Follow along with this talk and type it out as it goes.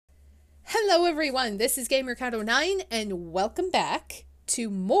Hello everyone, this is GamerCat09 and welcome back to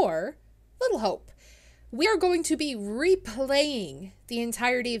more Little Hope. We are going to be replaying the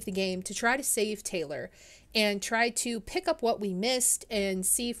entirety of the game to try to save Taylor and try to pick up what we missed and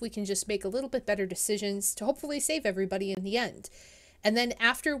see if we can just make a little bit better decisions to hopefully save everybody in the end. And then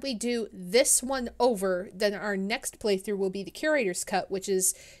after we do this one over, then our next playthrough will be the Curator's Cut, which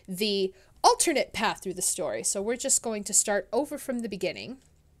is the alternate path through the story. So we're just going to start over from the beginning.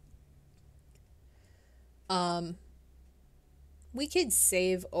 We could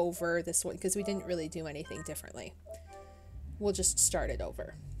save over this one because we didn't really do anything differently. We'll just start it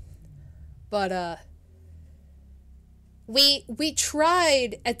over. But, we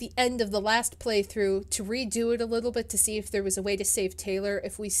tried at the end of the last playthrough to redo it a little bit to see if there was a way to save Taylor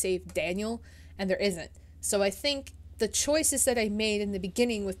if we saved Daniel, and there isn't. So I think the choices that I made in the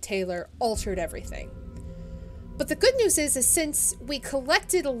beginning with Taylor altered everything. But the good news is since we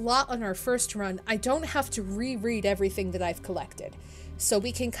collected a lot on our first run, I don't have to reread everything that I've collected. So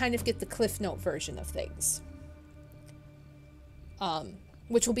we can kind of get the Cliff Note version of things.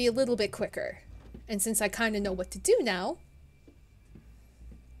 Which will be a little bit quicker. And since I kind of know what to do now,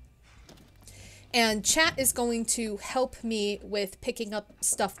 and chat is going to help me with picking up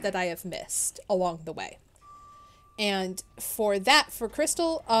stuff that I have missed along the way. And for that, for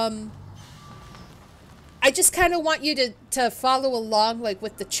Crystal, I just kind of want you to follow along, like,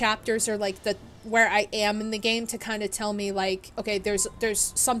 with the chapters or, like, where I am in the game to kind of tell me, like, okay, there's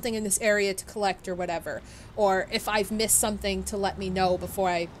something in this area to collect or whatever. Or if I've missed something to let me know before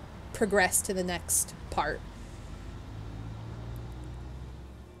I progress to the next part.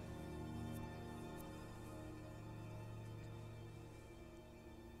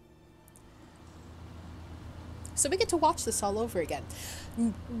 So we get to watch this all over again.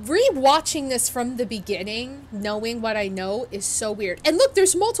 Re-watching this from the beginning, knowing what I know, is so weird. And look,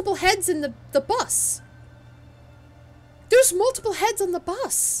 there's multiple heads in the bus. There's multiple heads on the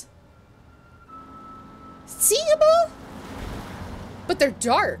bus. See them all? But they're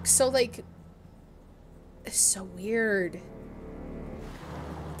dark, so like... It's so weird.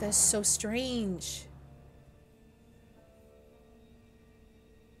 That's so strange.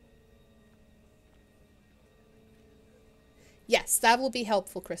 Yes, that will be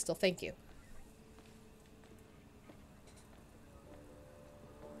helpful, Crystal. Thank you.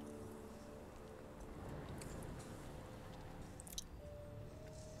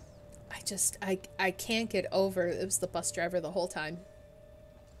 I can't get over it was the bus driver the whole time.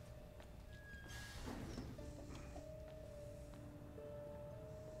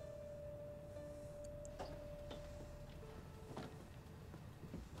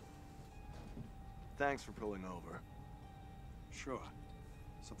 Thanks for pulling over. Sure.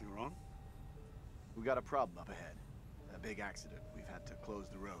 Something wrong? We got a problem up ahead. A big accident. We've had to close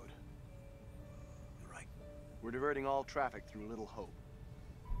the road. You're right. We're diverting all traffic through Little Hope.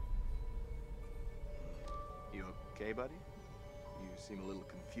 You okay, buddy? You seem a little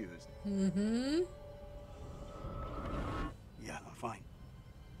confused. Mm-hmm. Yeah, I'm fine.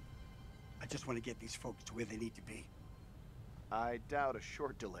 I just want to get these folks to where they need to be. I doubt a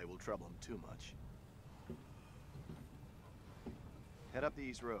short delay will trouble them too much. Head up the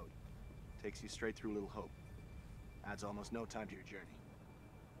East Road. Takes you straight through Little Hope. Adds almost no time to your journey.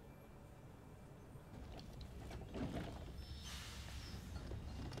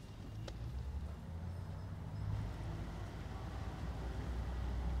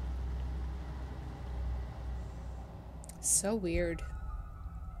 So weird.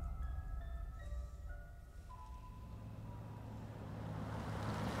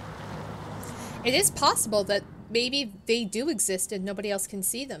 It is possible that maybe they do exist and nobody else can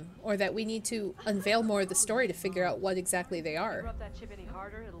see them, or that we need to unveil more of the story to figure out what exactly they are. Rub that chip any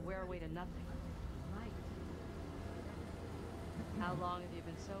harder, it'll wear away to nothing. Right. How long have you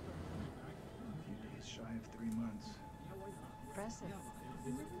been sober? A few days shy of 3 months. Impressive.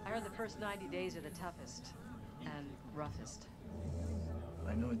 I heard the first 90 days are the toughest and roughest.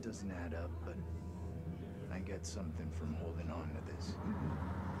 I know it doesn't add up, but I get something from holding on to this.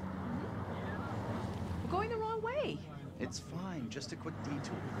 We're going the wrong way. It's fine, just a quick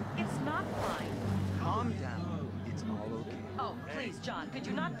detour. It's not fine. Calm down. It's all okay. Oh, please, John, could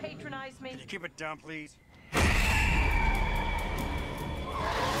you not patronize me? Can you keep it down, please?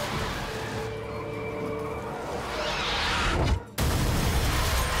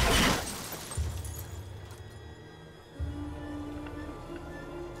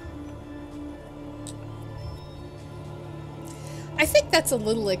 I think that's a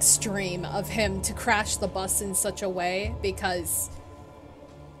little extreme of him to crash the bus in such a way because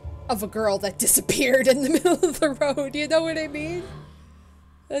of a girl that disappeared in the middle of the road, you know what I mean?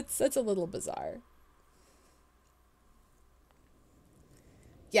 That's a little bizarre.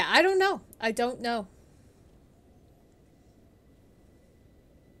 Yeah, I don't know. I don't know.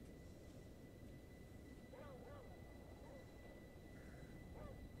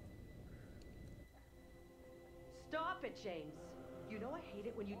 Stop it, James. You know I hate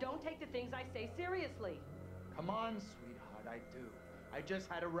it when you don't take the things I say seriously. Come on, sweetheart, I do. I just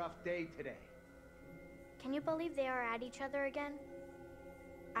had a rough day today. Can you believe they are at each other again?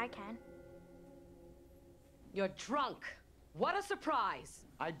 I can. You're drunk. What a surprise.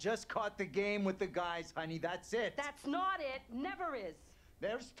 I just caught the game with the guys, honey, that's it. That's not it. Never is.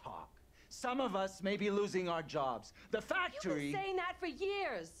 There's talk. Some of us may be losing our jobs. The You've factory... been saying that for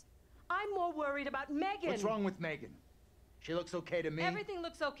years. I'm more worried about Megan. What's wrong with Megan? She looks okay to me. Everything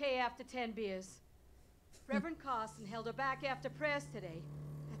looks okay after 10 beers. Reverend Carson held her back after prayers today.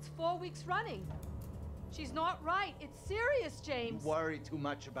 That's 4 weeks running. She's not right. It's serious, James. You worry too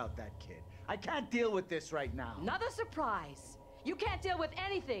much about that kid. I can't deal with this right now. Another surprise. You can't deal with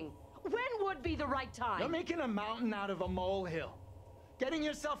anything. When would be the right time? You're making a mountain out of a molehill. Getting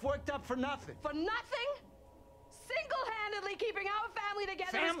yourself worked up for nothing. For nothing? Single-handedly keeping our family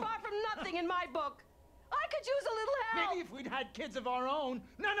together is Family? far from nothing in my book. I could use a little help. Maybe if we'd had kids of our own,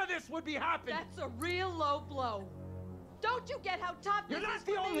 none of this would be happening. That's a real low blow. Don't you get how tough You're this not is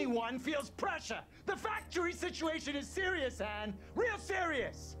the for only me? one feels pressure. The factory situation is serious, Anne. Real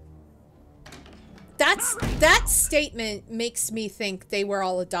serious. That statement makes me think they were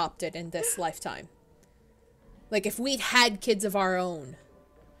all adopted in this lifetime. Like if we'd had kids of our own.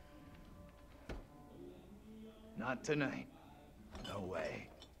 Not tonight. No way.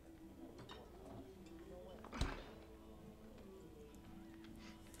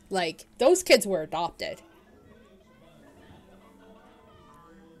 Like those kids were adopted.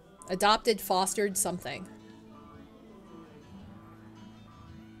 Adopted, fostered, something.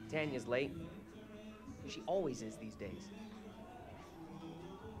 Tanya's late. She always is these days.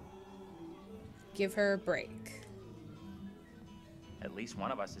 Give her a break. At least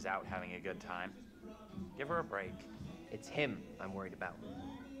one of us is out having a good time. Give her a break. It's him I'm worried about.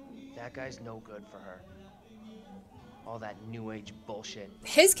 That guy's no good for her. All that new age bullshit.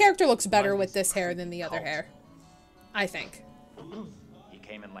 His character looks better with this hair than the other hair. I think. He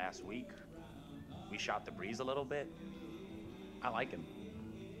came in last week. We shot the breeze a little bit. I like him.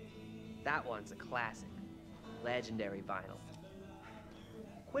 That one's a classic. Legendary vinyl.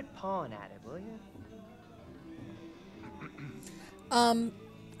 Quit pawing at it, will you?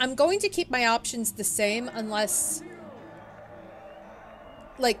 I'm going to keep my options the same unless,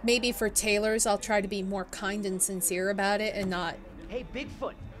 like, maybe for Taylor's I'll try to be more kind and sincere about it and not Hey,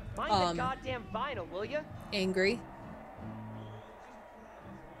 Bigfoot, mind the goddamn vinyl, will you? angry.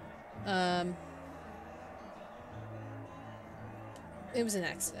 It was an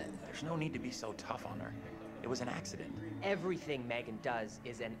accident. There's no need to be so tough on her. It was an accident. Everything Megan does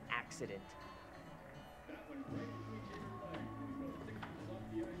is an accident.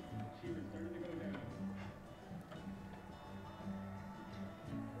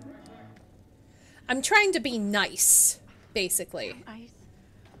 I'm trying to be nice, basically. Ice.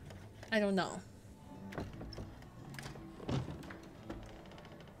 I don't know.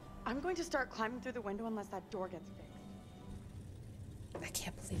 I'm going to start climbing through the window unless that door gets fixed. I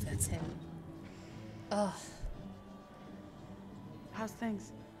can't believe that's him. Ugh. How's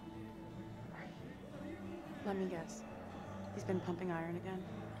things? Let me guess. He's been pumping iron again?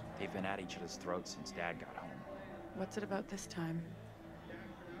 They've been at each other's throats since Dad got home. What's it about this time?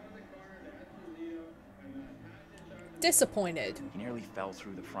 Disappointed. He nearly fell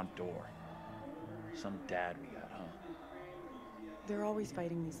through the front door. Some dad we got, huh? They're always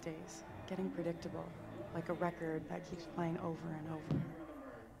fighting these days. Getting predictable. Like a record that keeps playing over and over.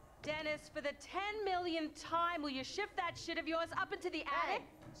 Dennis, for the 10 millionth time, will you shift that shit of yours up into the Hey, attic?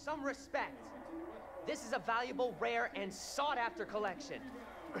 some respect. This is a valuable, rare, and sought-after collection.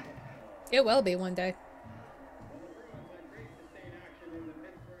 It will be one day.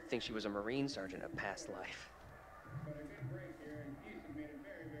 Think she was a Marine sergeant in a past life.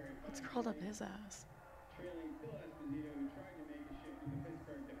 What's curled up his ass?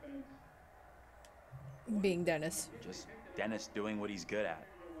 Being Dennis. Just Dennis doing what he's good at.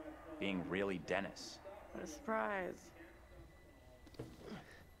 Being really Dennis. What a surprise.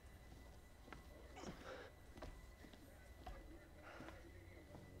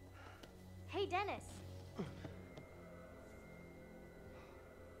 Hey, Dennis.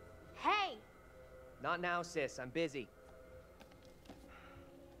 Hey! Not now, sis. I'm busy.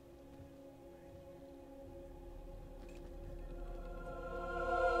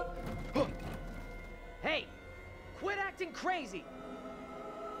 Hey! Quit acting crazy!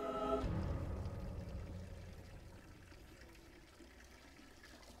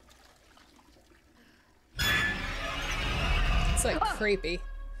 creepy.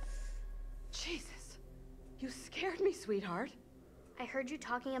 Jesus. You scared me, sweetheart. I heard you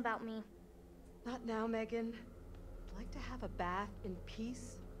talking about me. Not now, Megan. I'd like to have a bath in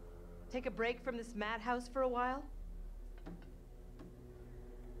peace. Take a break from this madhouse for a while.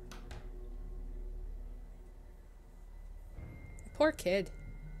 Poor kid.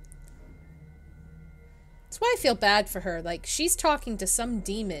 That's why I feel bad for her. Like, she's talking to some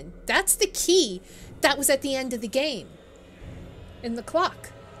demon. That's the key that was at the end of the game. In the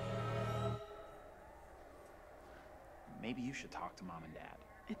clock. Maybe you should talk to Mom and Dad.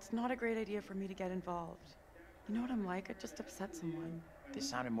 It's not a great idea for me to get involved. You know what I'm like? I just upset someone. This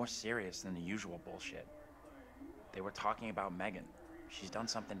sounded more serious than the usual bullshit. They were talking about Megan. She's done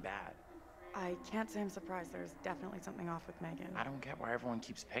something bad. I can't say I'm surprised. There's definitely something off with Megan. I don't get why everyone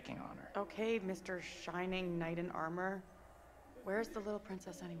keeps picking on her. Okay, Mr. Shining Knight in Armor. Where's the little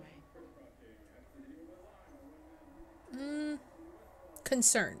princess anyway?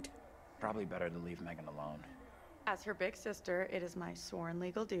 Concerned. Probably better to leave Megan alone. As her big sister, it is my sworn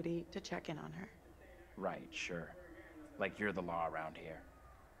legal duty to check in on her. Right, sure. Like you're the law around here.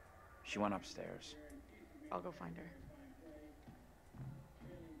 She went upstairs. I'll go find her.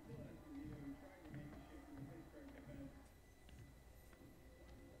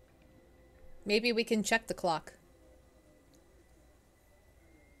 Maybe we can check the clock.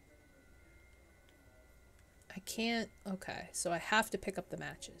 I can't. Okay, so I have to pick up the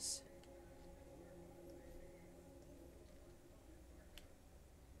matches.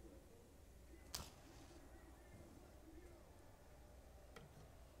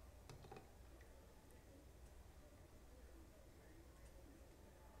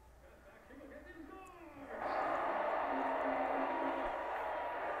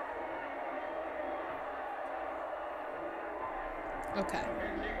 Okay.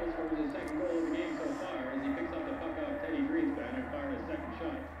 Jingles scores his second goal of the game so far as he picks up the puck off Teddy Greenspan and fired his second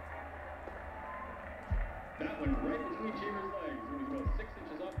shot. That went right between Cheever's legs. It was about 6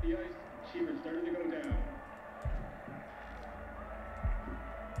 inches off the ice. Cheever started to go down.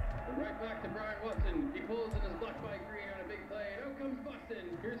 But right back to Brian Watson. He pulls and is blocked by Green on a big play. And out comes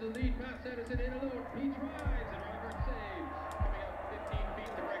Boston. Here's a lead pass. Edison in alone. He tries and Robert saves. Coming up 15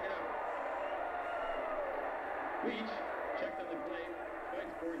 feet to break it up. Leach checked on the play,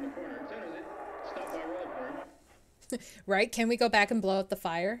 fights for it in the corner, centers it, stopped by Rutherford. Right? Can we go back and blow out the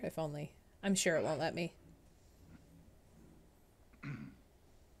fire? If only. I'm sure it won't let me.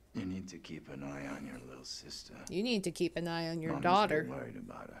 You need to keep an eye on your little sister. You need to keep an eye on your Mama's daughter. still worried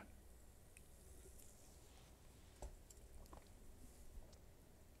about her.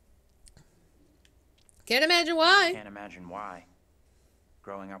 Can't imagine why. Can't imagine why.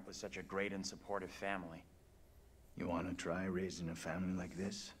 Growing up with such a great and supportive family. You want to try raising a family like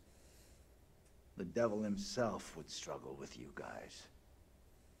this? The devil himself would struggle with you guys.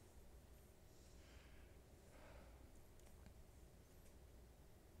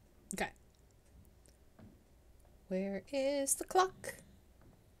 Okay. Where is the clock?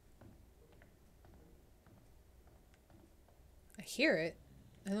 I hear it.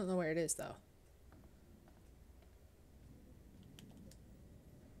 I don't know where it is, though.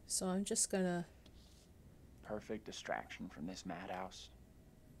 So I'm just gonna... Perfect distraction from this madhouse.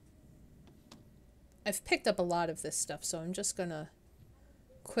 I've picked up a lot of this stuff, so I'm just gonna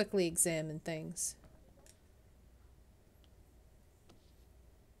quickly examine things.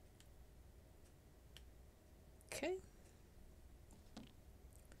 Okay.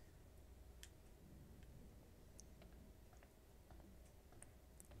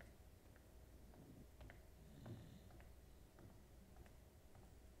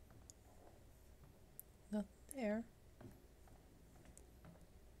 Not there.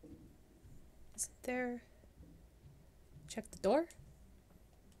 Isn't there? Check the door.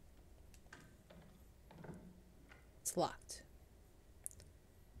 It's locked.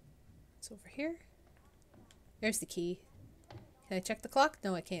 It's over here. There's the key. Can I check the clock?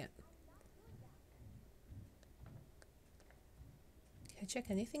 No, I can't. Can I check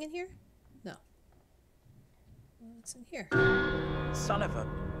anything in here? No. What's in here? Son of a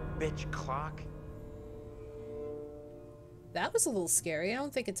bitch clock. That was a little scary. I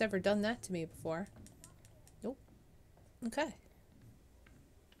don't think it's ever done that to me before. Nope. Okay.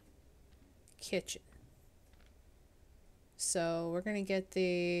 Kitchen. So we're gonna get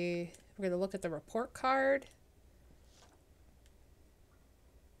the... We're gonna look at the report card.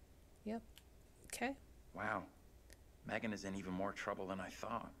 Yep. Okay. Wow. Megan is in even more trouble than I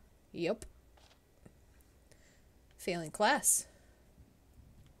thought. Yep. Failing class.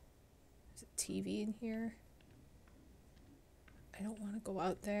 There's a TV in here. I don't want to go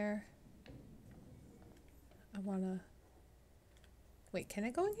out there. I want to Wait, can I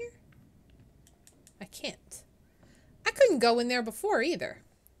go in here? I can't. I couldn't go in there before either.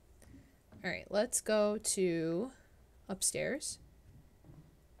 Alright, let's go to upstairs.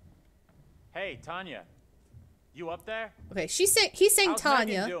 Hey, Tanya. You up there? Okay, he's saying How's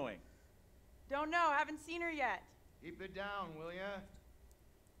Tanya. Megan doing? Don't know, haven't seen her yet. Keep it down, will ya?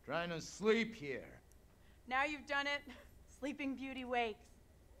 Trying to sleep here. Now you've done it, Sleeping Beauty wakes.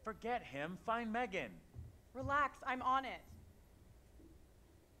 Forget him. Find Megan. Relax, I'm on it.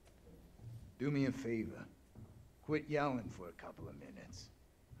 Do me a favor. Quit yelling for a couple of minutes.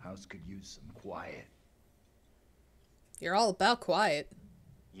 House could use some quiet. You're all about quiet.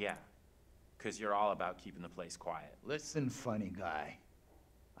 Yeah, because you're all about keeping the place quiet. Listen, funny guy.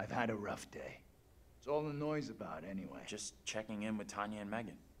 I've had a rough day. It's all the noise about anyway. Just checking in with Tanya and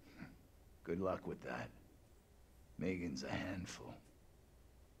Megan. Good luck with that. Megan's a handful.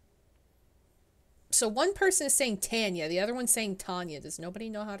 So one person is saying Tanya, the other one's saying Tanya. Does nobody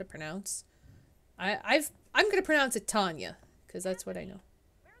know how to pronounce? I'm gonna pronounce it Tanya, because that's what I know.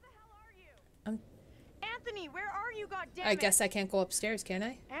 Where the hell are you? Anthony, where are you, goddammit? I guess I can't go upstairs, can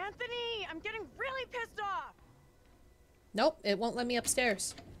I? Anthony, I'm getting really pissed off. Nope, it won't let me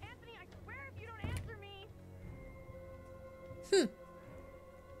upstairs. Anthony, I swear if you don't answer me.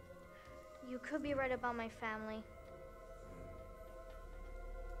 You could be right about my family.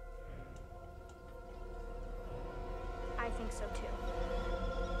 I think so too.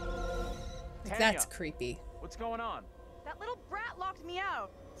 Like, Tanya, that's creepy. what's going on? That little brat locked me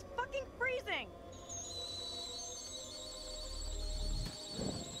out. It's fucking freezing.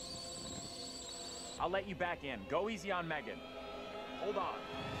 I'll let you back in. Go easy on Megan. Hold on.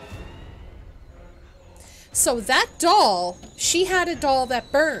 So that doll, she had a doll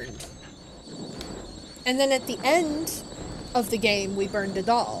that burned. And then at the end of the game, we burned a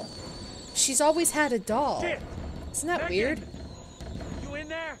doll. She's always had a doll. Shit. Isn't that Megan! weird? You in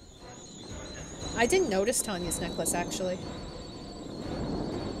there? I didn't notice Tanya's necklace, actually.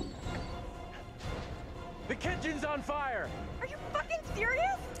 The kitchen's on fire. Are you fucking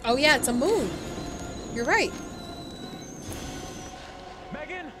serious? Oh yeah, it's a moon. You're right.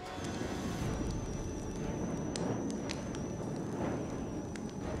 Megan?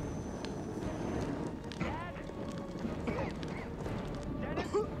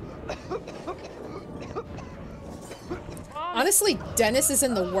 Honestly, Dennis is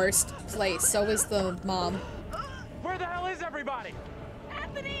in the worst place. So is the mom. Where the hell is everybody?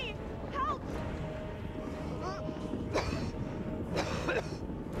 Anthony, help!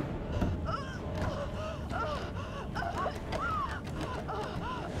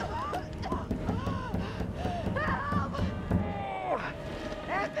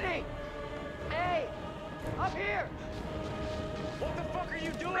 Anthony! Hey! Up here! What the fuck are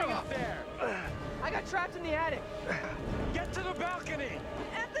you doing up there? I got trapped in the attic. Get to the balcony!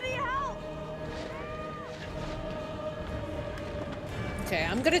 Anthony, help! Okay,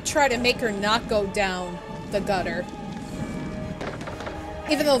 I'm gonna try to make her not go down the gutter.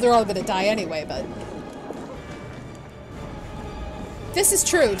 Even though they're all gonna die anyway, but... This is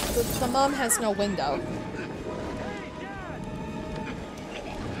true. The mom has no window.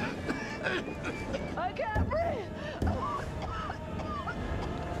 I can't breathe!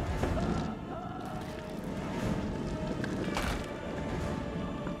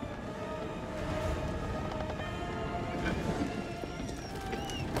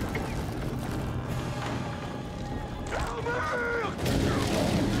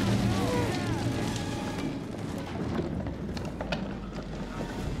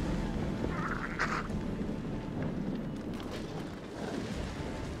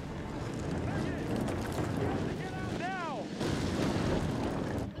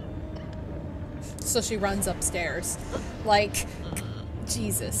 So she runs upstairs. Like,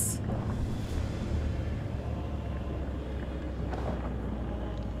 Jesus.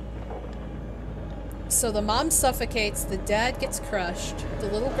 So the mom suffocates, the dad gets crushed, the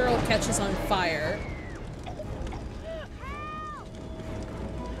little girl catches on fire.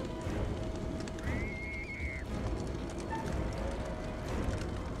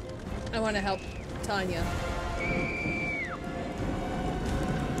 I want to help Tanya.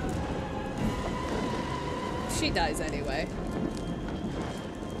 She dies anyway.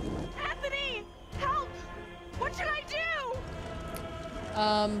 Anthony, help! What should I do?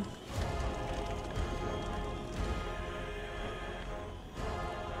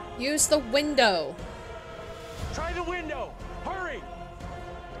 Use the window. Try the window! Hurry!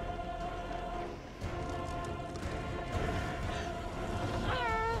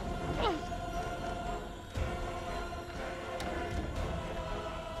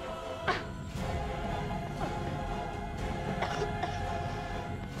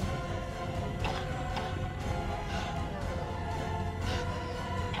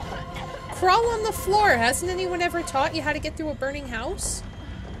 crawl on the floor. Hasn't anyone ever taught you how to get through a burning house?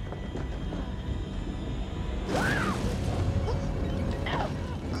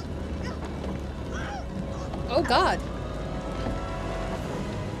 Oh God.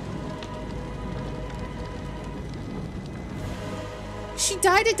 She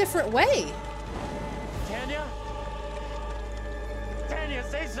died a different way. Tanya? Tanya,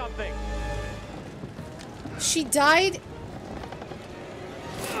 say something! She died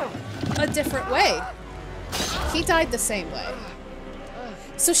a different way. He died the same way.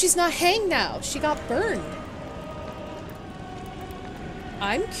 So she's not hanged now. She got burned.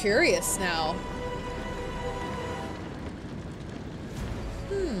 I'm curious now.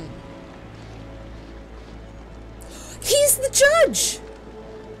 He's the judge!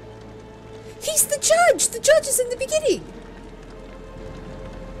 He's the judge! The judge is in the beginning!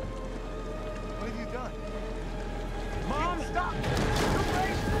 What have you done? Mom, stop!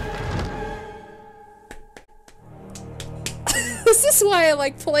 This is why I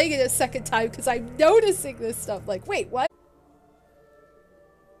like playing it a second time, because I'm noticing this stuff. Like, wait, what?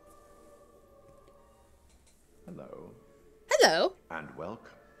 Hello. Hello. And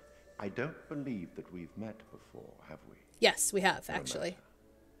welcome. I don't believe that we've met before, have we? Yes, we have, No actually. matter.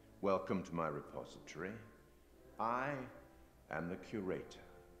 Welcome to my repository. I am the curator,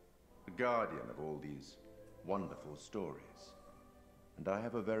 the guardian of all these wonderful stories. And I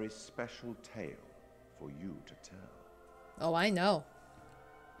have a very special tale for you to tell. Oh, I know.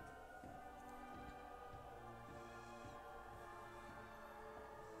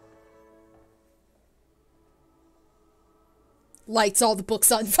 Lights all the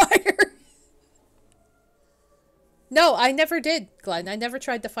books on fire. No, I never did, Glenn. I never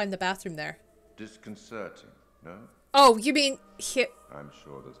tried to find the bathroom there. Disconcerting, no? Oh, you mean here? I'm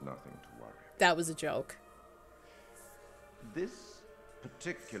sure there's nothing to worry about. That was a joke. This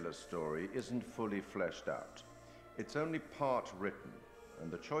particular story isn't fully fleshed out. It's only part written,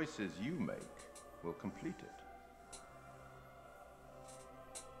 and the choices you make will complete it.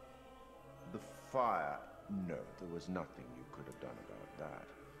 The fire. No, there was nothing you could have done about that.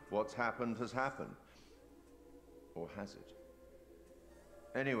 What's happened has happened. Or has it?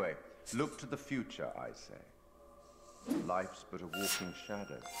 Anyway, look to the future, I say. Life's but a walking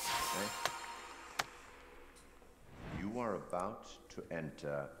shadow, eh? You are about to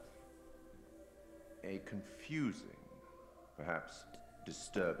enter a confusing, perhaps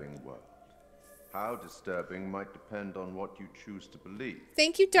disturbing world. How disturbing might depend on what you choose to believe.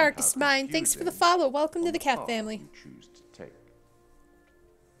 Thank you, Darkest Mind. Thanks for the follow. Welcome to the cat family. You choose to take.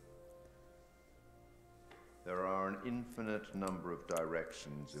 There are an infinite number of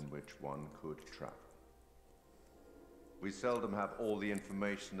directions in which one could travel. We seldom have all the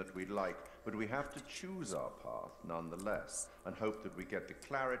information that we'd like, but we have to choose our path nonetheless, and hope that we get the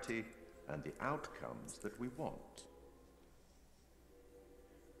clarity and the outcomes that we want.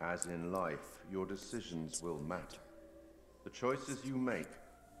 As in life, your decisions will matter. The choices you make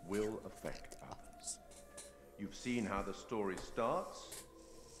will affect others. You've seen how the story starts.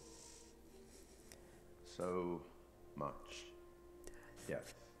 So much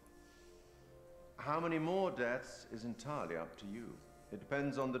death. How many more deaths is entirely up to you. It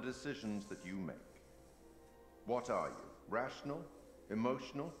depends on the decisions that you make. What are you? Rational?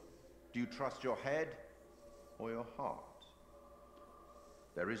 Emotional? Do you trust your head or your heart?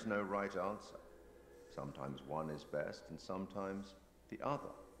 There is no right answer. Sometimes one is best and sometimes the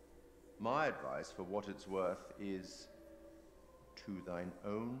other. My advice, for what it's worth, is to thine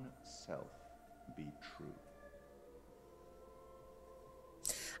own self be true.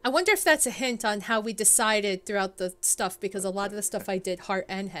 I wonder if that's a hint on how we decided throughout the stuff, because a lot of the stuff I did heart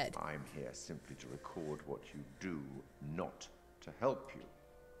and head. I'm here simply to record what you do, not to help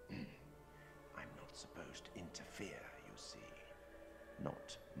you. I'm not supposed to interfere, you see.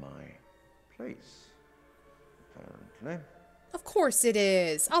 Not my place, apparently. Of course it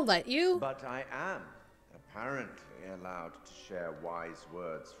is. I'll let you. But I am apparently allowed to share wise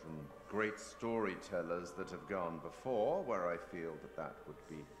words from great storytellers that have gone before, where I feel that that would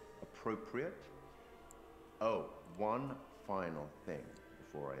be appropriate. Oh, one final thing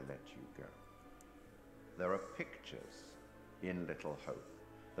before I let you go. There are pictures in Little Hope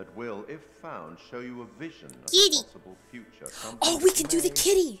that will, if found, show you a vision of a possible future. Oh, we can do the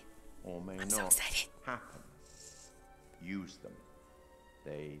kitty! Or may I'm not so excited. happen. Use them.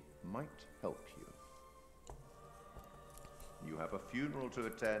 They might help you. You have a funeral to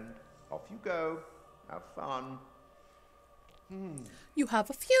attend. Off you go. Have fun. You have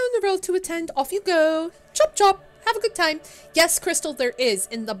a funeral to attend. Off you go. Chop chop. Have a good time. Yes, Crystal, there is.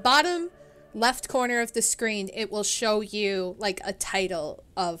 In the bottom left corner of the screen, it will show you like a title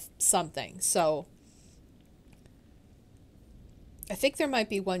of something. So I think there might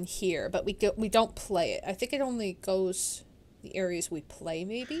be one here, but we don't play it. I think it only goes the areas we play,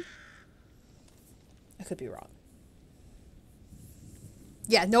 maybe. I could be wrong.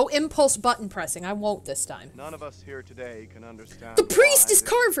 Yeah, no impulse button pressing. I won't this time. None of us here today can understand the priest why is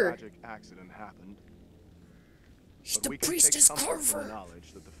Carver. This tragic accident happened. The priest is Carver. The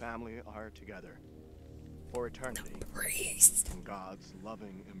knowledge that the family are together for eternity. The priest. In God's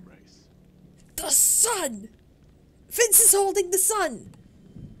loving embrace. The sun. Vince is holding the sun.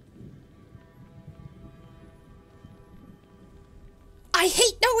 I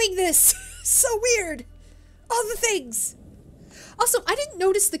hate knowing this. So weird. All the things. Also, I didn't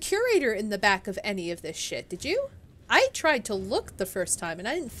notice the curator in the back of any of this shit. Did you? I tried to look the first time and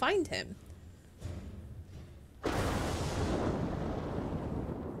I didn't find him.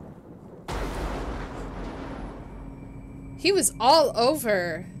 He was all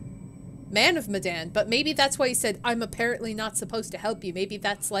over Man of Medan, but maybe that's why he said, I'm apparently not supposed to help you. Maybe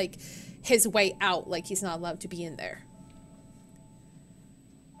that's like his way out, like he's not allowed to be in there.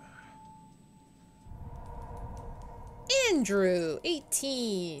 Andrew,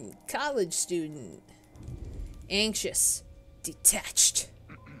 18, college student. Anxious, detached.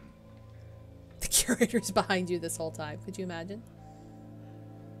 The curator's behind you this whole time. Could you imagine?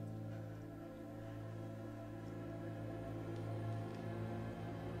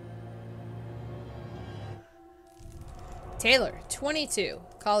 Taylor, 22,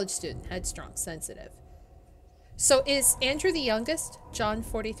 college student, headstrong, sensitive. So is Andrew the youngest? John,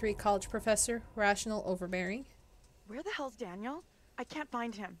 43, college professor, rational, overbearing? Where the hell's Daniel? I can't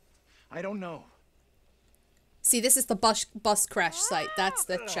find him. I don't know. See, this is the bus crash site. That's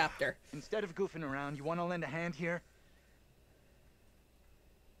the chapter. Instead of goofing around, you want to lend a hand here?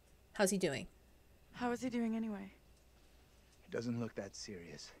 How's he doing? How is he doing anyway? It doesn't look that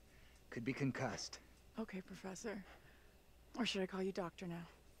serious. Could be concussed. Okay, Professor. Or should I call you Doctor now?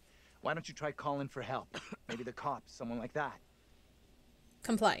 Why don't you try calling for help? Maybe the cops, someone like that.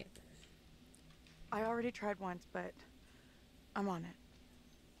 Compliant. I already tried once, but I'm on it.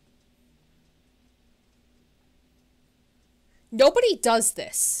 Nobody does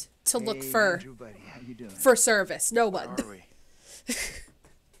this to look for Andrew, buddy. How you doing? for service. No one. Where are we?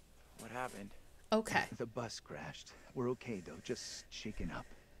 What happened? Okay. The bus crashed. We're okay though, just shaken up.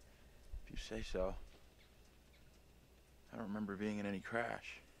 If you say so. I don't remember being in any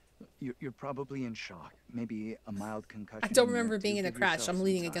crash. You're probably in shock. Maybe a mild concussion. I don't remember being in a crash. I'm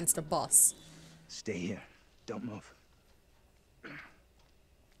leaning against a bus. Stay here. Don't move.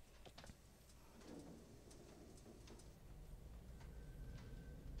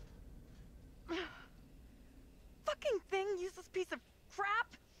 Fucking thing, useless piece of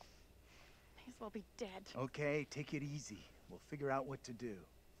crap. May as well be dead. Okay, take it easy. We'll figure out what to do.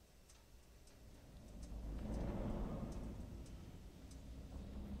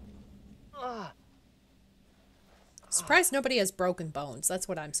 Surprised nobody has broken bones. That's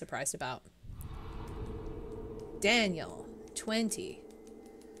what I'm surprised about. Daniel, 20.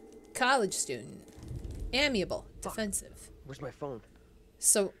 College student. Amiable. Defensive. Where's my phone?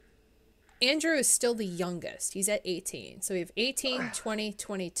 So, Andrew is still the youngest. He's at 18. So we have 18, 20,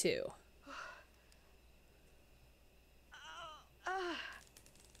 22.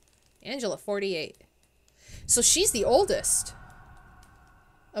 Angela, 48. So she's the oldest.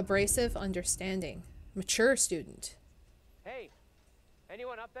 Abrasive, understanding. Mature student. Hey,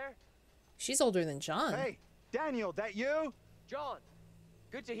 anyone up there? She's older than John. Hey, Daniel, that you? John,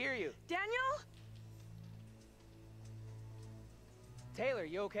 good to hear you. Daniel? Taylor,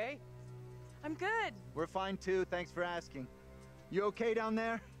 you okay? I'm good. We're fine too, thanks for asking. You okay down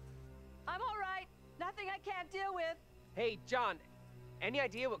there? I'm all right. Nothing I can't deal with. Hey, John, any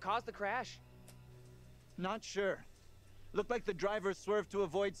idea what caused the crash? Not sure. Looked like the driver swerved to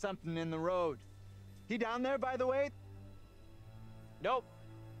avoid something in the road. He down there, by the way? Nope,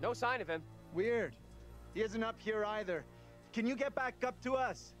 no sign of him. Weird. He isn't up here either. Can you get back up to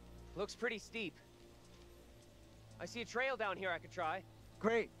us? Looks pretty steep. I see a trail down here I could try.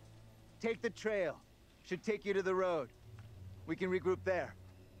 Great. Take the trail. Should take you to the road. We can regroup there.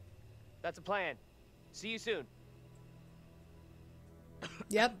 That's a plan. See you soon.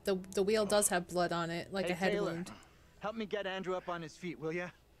 Yep, the wheel does have blood on it, like Hey, a head Taylor, wound. help me get Andrew up on his feet, will ya?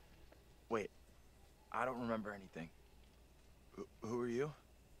 Wait, I don't remember anything. Who are you?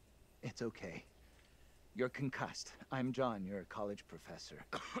 It's okay. You're concussed. I'm John, you're a college professor.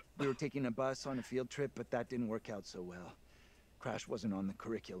 We were taking a bus on a field trip, but that didn't work out so well. Crash wasn't on the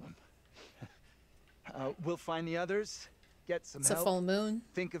curriculum. We'll find the others, get some It's help, a full moon.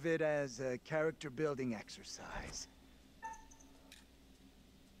 think of it as a character-building exercise.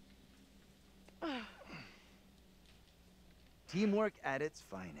 Teamwork at its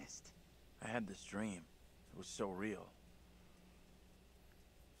finest. I had this dream. It was so real.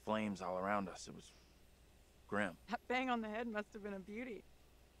 Flames all around us. It was grim. That bang on the head must have been a beauty.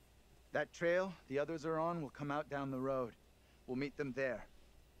 That trail the others are on will come out down the road. We'll meet them there.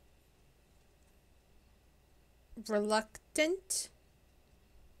 Reluctant?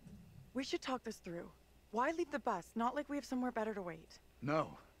 We should talk this through. Why leave the bus? Not like we have somewhere better to wait.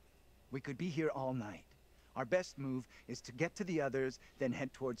 No. We could be here all night. Our best move is to get to the others, then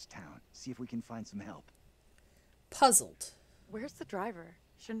head towards town. See if we can find some help. Puzzled. Where's the driver?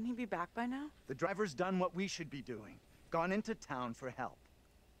 Shouldn't he be back by now? The driver's done what we should be doing. Gone into town for help.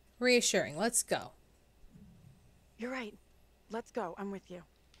 Reassuring. Let's go. You're right. Let's go. I'm with you.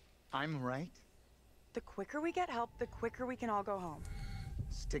 I'm right. The quicker we get help, the quicker we can all go home.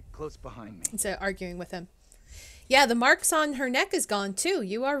 Stick close behind me. Instead of arguing with him. Yeah, the marks on her neck is gone too.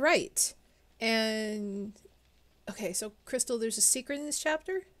 You are right. And okay, so Crystal, there's a secret in this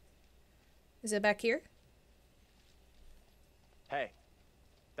chapter? Is it back here? Hey,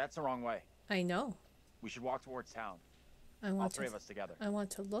 that's the wrong way. I know. We should walk towards town. I want all three of us together. I want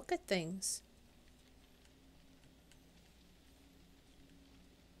to look at things.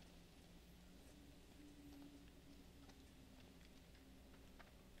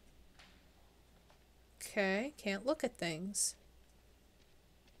 Okay, can't look at things.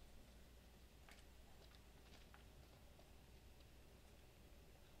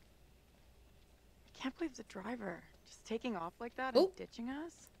 I can't believe the driver just taking off like that Oh. and ditching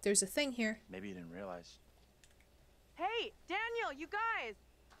us. There's a thing here. Maybe you didn't realize. Hey, Daniel, you guys!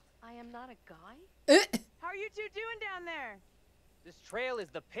 I am not a guy? How are you two doing down there? This trail is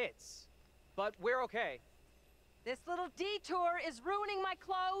the pits, but we're okay. This little detour is ruining my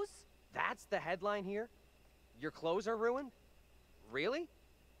clothes. That's the headline here? Your clothes are ruined? Really?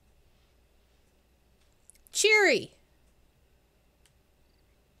 Cheery.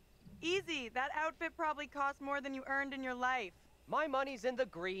 Easy. That outfit probably cost more than you earned in your life. My money's in the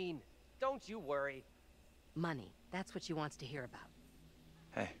green. Don't you worry. Money. That's what she wants to hear about.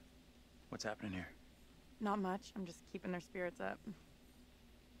 Hey, what's happening here? Not much. I'm just keeping their spirits up.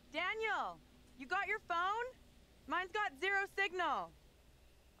 Daniel, you got your phone? Mine's got 0 signal.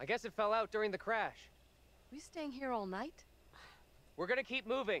 I guess it fell out during the crash. We staying here all night? We're gonna keep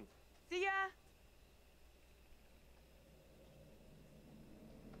moving. See ya.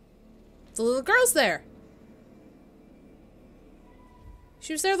 The little girl's there.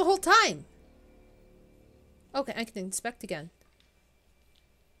 She was there the whole time. Okay, I can inspect again.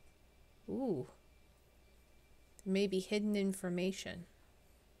 Ooh. There may be hidden information.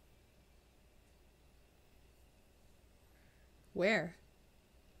 Where?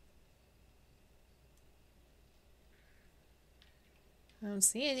 I don't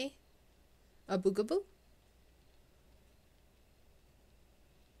see any. A boogaboo?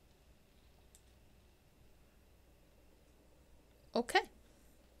 Okay.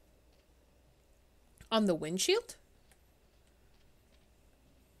 On the windshield?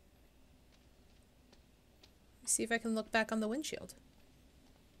 Let's see if I can look back on the windshield.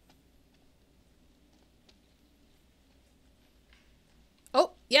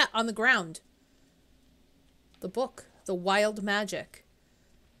 Oh, yeah, on the ground. The book, The Wild Magic.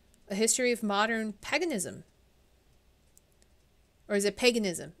 A History of Modern Paganism. Or is it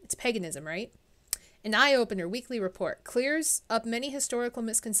paganism? It's paganism, right? An eye-opener weekly report clears up many historical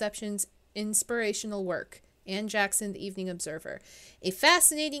misconceptions. Inspirational work. Ann Jackson, The Evening Observer. A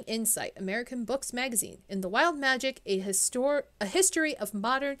fascinating insight. American Books Magazine. In The Wild Magic, a history of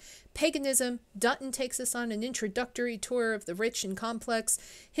modern paganism. Dutton takes us on an introductory tour of the rich and complex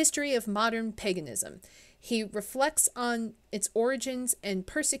history of modern paganism. He reflects on its origins and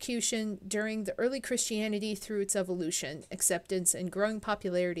persecution during the early Christianity through its evolution, acceptance, and growing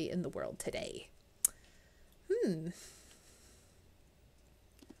popularity in the world today.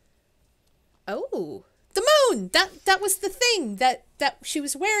 Oh, the moon! That was the thing that she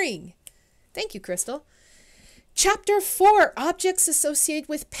was wearing. Thank you, Crystal. Chapter 4, Objects Associated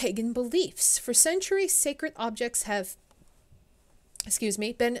with Pagan Beliefs. For centuries, sacred objects have,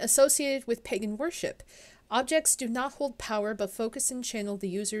 been associated with pagan worship. Objects do not hold power but focus and channel the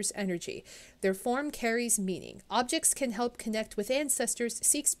user's energy. Their form carries meaning. Objects can help connect with ancestors,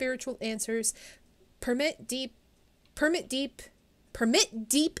 seek spiritual answers, permit deep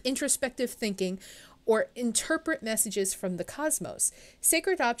introspective thinking, or interpret messages from the cosmos.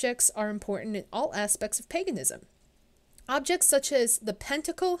 Sacred objects are important in all aspects of paganism. Objects such as the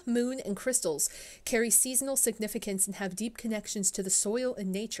pentacle, moon, and crystals carry seasonal significance and have deep connections to the soil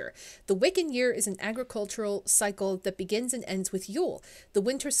and nature. The Wiccan year is an agricultural cycle that begins and ends with Yule, the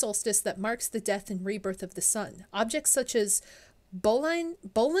winter solstice that marks the death and rebirth of the sun. Objects such as Bolin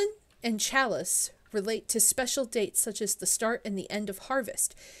and Chalice relate to special dates such as the start and the end of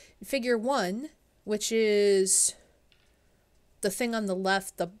harvest. Figure 1, which is the thing on the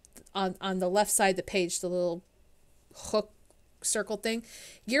left, on the left side of the page, the little hook circle thing.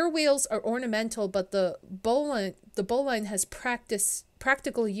 Year wheels are ornamental, but the bowline has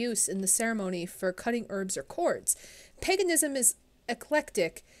practical use in the ceremony for cutting herbs or cords. Paganism is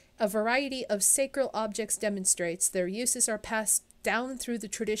eclectic. A variety of sacred objects demonstrates their uses are passed down through the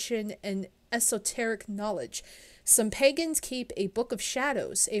tradition and esoteric knowledge. Some pagans keep a book of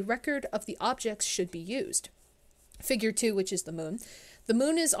shadows, a record of the objects should be used. Figure 2, which is the moon. The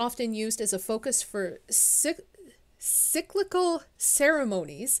moon is often used as a focus for cyclical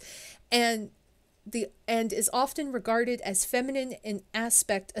ceremonies and is often regarded as feminine in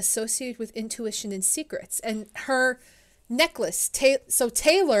aspect associated with intuition and secrets. And her necklace,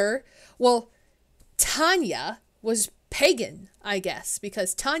 Tanya was pagan, I guess,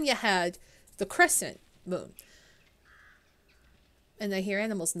 because Tanya had the crescent moon. And I hear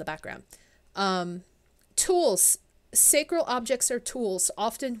animals in the background. Tools. Sacred objects are tools,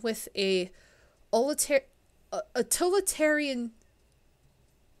 often with a utilitarian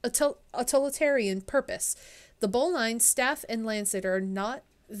purpose. The bowline, staff, and lancet are not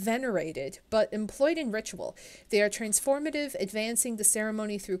venerated, but employed in ritual. They are transformative, advancing the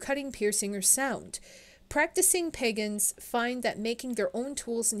ceremony through cutting, piercing, or sound. Practicing pagans find that making their own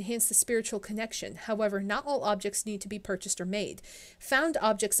tools enhance the spiritual connection. However, not all objects need to be purchased or made. Found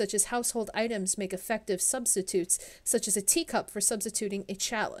objects such as household items make effective substitutes, such as a teacup for substituting a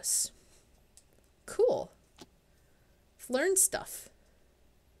chalice. Cool. Learn stuff.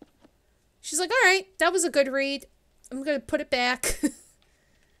 She's like, all right, that was a good read. I'm going to put it back.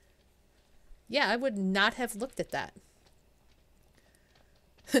 Yeah, I would not have looked at that.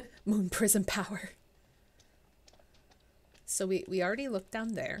 Moon prism power. So we already looked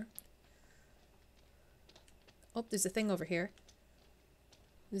down there. Oh, there's a thing over here.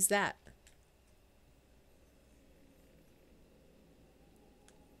 What is that?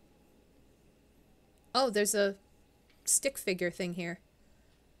 Oh, there's a stick figure thing here.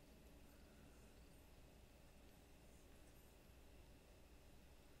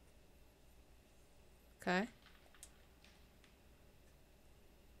 Okay.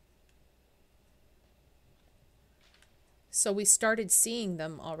 So we started seeing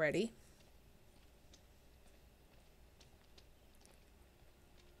them already.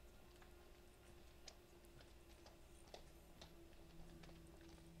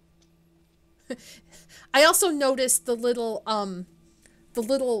 I also noticed the little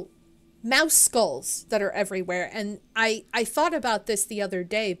mouse skulls that are everywhere, and I thought about this the other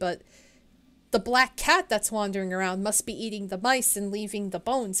day, but the black cat that's wandering around must be eating the mice and leaving the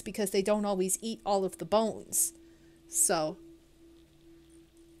bones, because they don't always eat all of the bones. So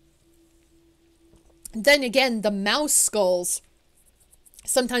then again, the mouse skulls,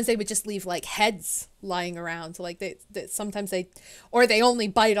 sometimes they would just leave like heads lying around. Like sometimes they only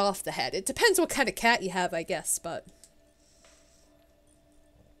bite off the head. It depends what kind of cat you have, I guess, but.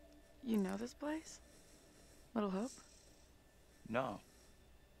 You know this place? Little Hope? No.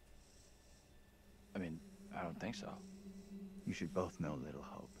 I mean, I don't think so. You should both know Little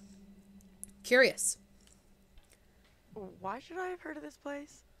Hope. Curious. Why should I have heard of this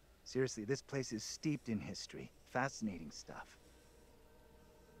place? Seriously, this place is steeped in history. Fascinating stuff.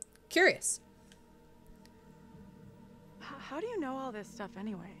 Curious. How do you know all this stuff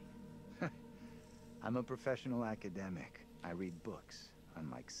anyway? I'm a professional academic. I read books,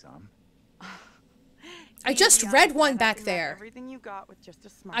 unlike some. I just read one back there. Everything you got with just a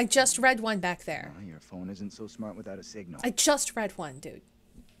smartphone. I just read one back there. Well, your phone isn't so smart without a signal. I just read one, dude.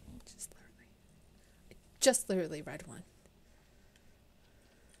 Just literally read one.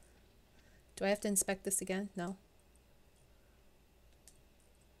 Do I have to inspect this again? No.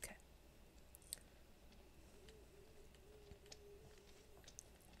 Okay.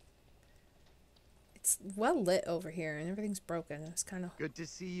 It's well lit over here and everything's broken. It's kind of... Good to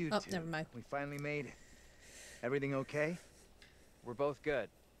see you two. Oh, two. never mind. We finally made it. Everything okay? We're both good,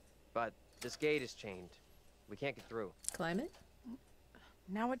 but this gate is chained. We can't get through. Climate?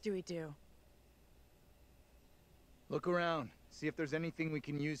 Now what do we do? Look around. See if there's anything we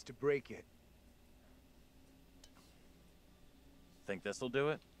can use to break it. Think this'll do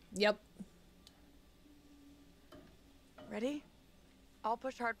it? Yep. Ready? I'll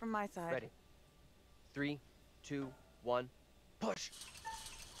push hard from my side. Ready. 3, 2, 1, push.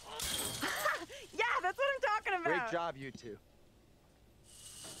 Yeah, that's what I'm talking about. Great job, you two.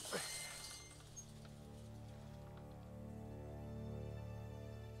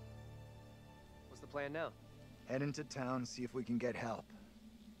 What's the plan now? Head into town, see if we can get help.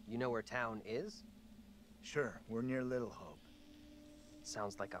 You know where town is? Sure, we're near Little Hope.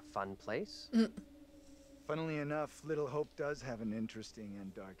 Sounds like a fun place. Funnily enough, Little Hope does have an interesting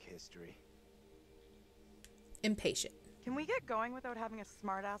and dark history. Impatient. Can we get going without having a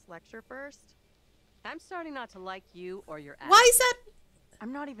smart-ass lecture first? I'm starting not to like you or your Why is that?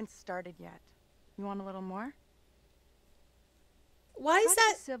 I'm not even started yet. You want a little more? Why is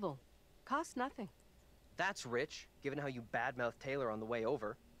that? Civil. Costs nothing. That's rich, given how you badmouthed Taylor on the way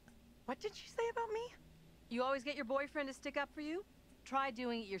over. What did you say about me? You always get your boyfriend to stick up for you? Try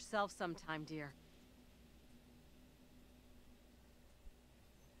doing it yourself sometime, dear.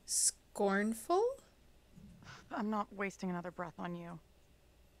 Scornful? I'm not wasting another breath on you.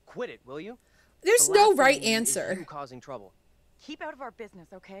 Quit it, will you? There's The no last thing right we need is answer. you causing trouble. Keep out of our business,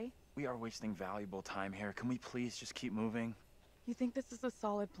 okay? We are wasting valuable time here. Can we please just keep moving? You think this is a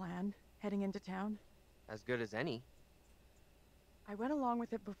solid plan, heading into town? As good as any. I went along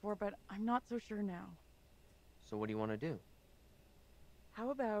with it before, but I'm not so sure now. So what do you want to do? How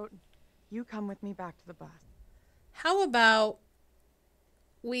about you come with me back to the bus? How about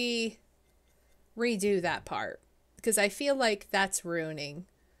we redo that part? Because I feel like that's ruining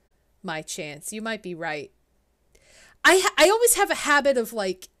my chance. You might be right. I always have a habit of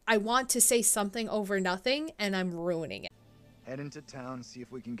like, I want to say something over nothing and I'm ruining it. Head into town, see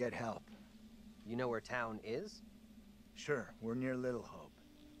if we can get help. You know where town is? Sure, we're near Little Hope.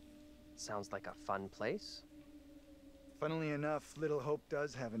 Sounds like a fun place. Funnily enough, Little Hope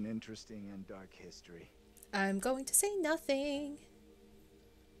does have an interesting and dark history. I'm going to say nothing.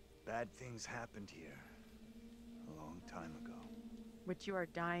 Bad things happened here a long time ago. Which you are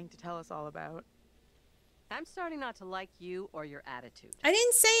dying to tell us all about. I'm starting not to like you or your attitude. I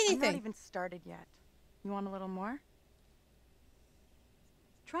didn't say I'm anything. not even started yet. You want a little more?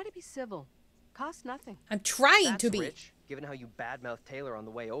 Try to be civil. Costs nothing. I'm trying That's to be. rich, given how you badmouthed Taylor on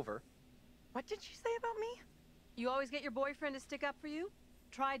the way over. What did you say about me? You always get your boyfriend to stick up for you?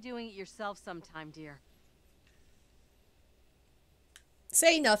 Try doing it yourself sometime, dear.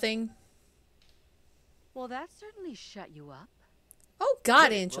 Say nothing. Well, that certainly shut you up. Oh God,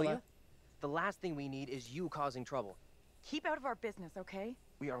 Quit it, will Angela. you? The last thing we need is you causing trouble. Keep out of our business, okay?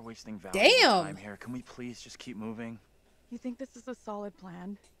 We are wasting valuable Damn. time here. Can we please just keep moving? You think this is a solid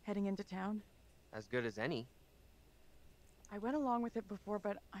plan, heading into town? As good as any. I went along with it before,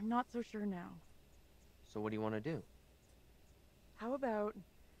 but I'm not so sure now. So what do you want to do? How about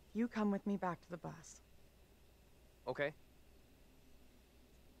you come with me back to the bus? Okay.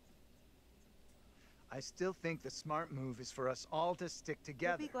 I still think the smart move is for us all to stick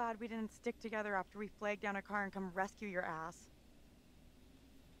together. You'll be glad we didn't stick together after we flagged down a car and come rescue your ass.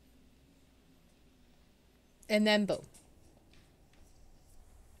 And then boom.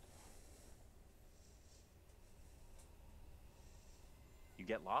 You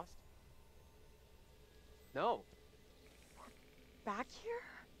get lost? No, Back here?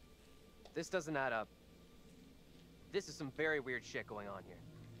 this doesn't add up. This is some very weird shit going on here.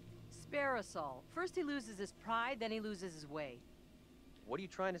 Spare us all. First he loses his pride, then he loses his way. What are you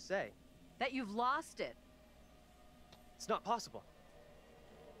trying to say? That you've lost it. It's not possible.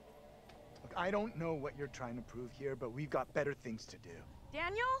 Look, I don't know what you're trying to prove here, but we've got better things to do.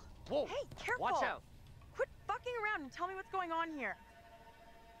 Daniel? Whoa! Hey, careful! Watch out! Quit fucking around and tell me what's going on here.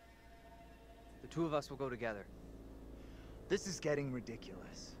 The two of us will go together. This is getting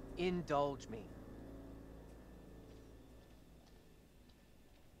ridiculous. Indulge me.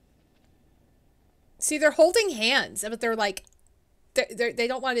 See, they're holding hands, but they're like, they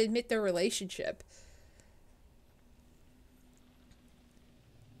don't want to admit their relationship.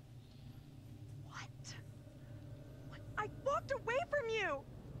 What? I walked away from you!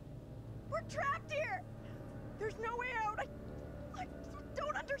 We're trapped here! There's no way out! I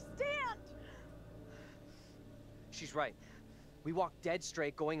don't understand! She's right. We walked dead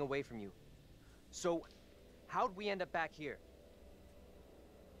straight going away from you. So, how'd we end up back here?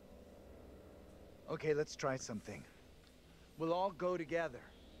 Okay, let's try something. We'll all go together.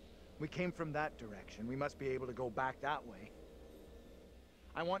 We came from that direction. We must be able to go back that way.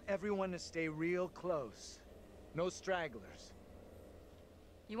 I want everyone to stay real close. No stragglers.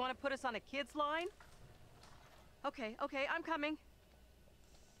 You want to put us on a kid's line? Okay, I'm coming.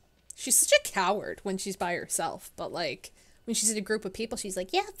 She's such a coward when she's by herself, but like when she's in a group of people, she's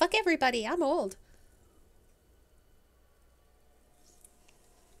like, yeah, fuck everybody. I'm old.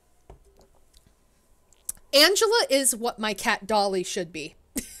 Angela is what my cat Dolly should be.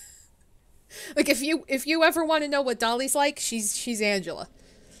 Like if you ever want to know what Dolly's like, she's Angela.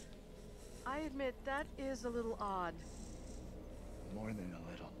 I admit that is a little odd. More than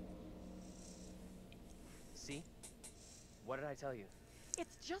a little. See? What did I tell you?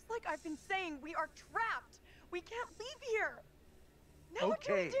 It's just like I've been saying, we are trapped. We can't leave here. Now what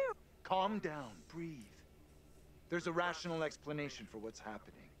do we Okay, do? calm down, breathe. There's a rational explanation for what's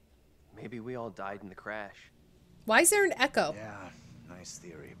happening. Maybe we all died in the crash. Why is there an echo? Yeah, nice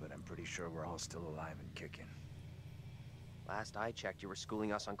theory, but I'm pretty sure we're all still alive and kicking. Last I checked, you were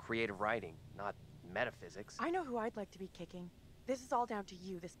schooling us on creative writing, not metaphysics. I know who I'd like to be kicking. This is all down to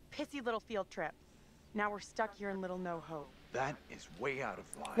you, this pissy little field trip. Now we're stuck here in Little No Hope. That is way out of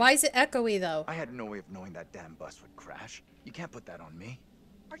line. Why is it echoey though? I had no way of knowing that damn bus would crash. You can't put that on me.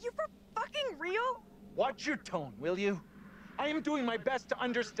 Are you for fucking real? Watch your tone, will you? I am doing my best to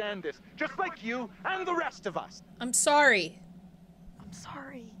understand this, just like you and the rest of us. I'm sorry. I'm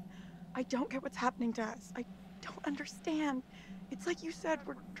sorry. I don't get what's happening to us. I don't understand. It's like you said,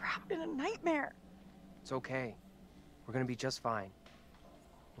 we're trapped in a nightmare. It's okay. We're gonna be just fine.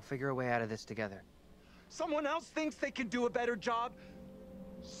 We'll figure a way out of this together. Someone else thinks they can do a better job?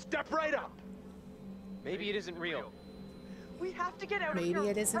 Step right up. Maybe it isn't real. We have to get out of Maybe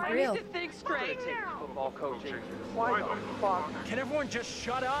here. it isn't right real. to think straight. Football coaching. Why the fuck? Can everyone just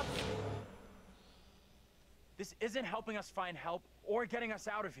shut up? This isn't helping us find help or getting us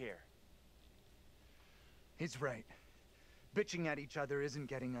out of here. He's right. Bitching at each other isn't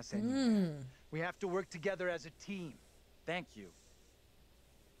getting us anywhere. We have to work together as a team. Thank you.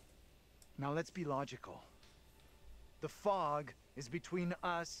 Now let's be logical. The fog is between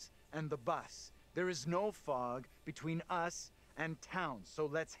us and the bus. There is no fog between us and town, so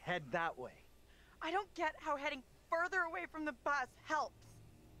let's head that way. I don't get how heading further away from the bus helps.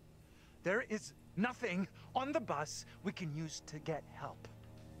 There is nothing on the bus we can use to get help.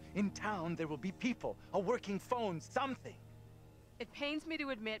 In town, there will be people, a working phone, something. It pains me to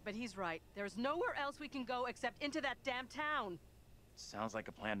admit, but he's right. There's nowhere else we can go except into that damn town. Sounds like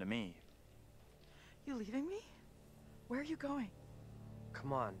a plan to me. You leaving me? Where are you going?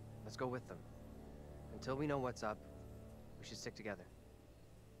 Come on, let's go with them. Until we know what's up, we should stick together.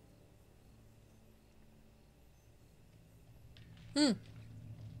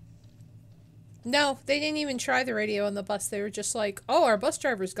 No, they didn't even try the radio on the bus. They were just like, oh, our bus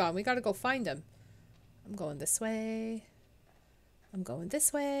driver's gone. We gotta go find him. I'm going this way. I'm going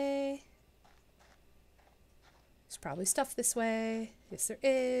this way. There's probably stuff this way. Yes, there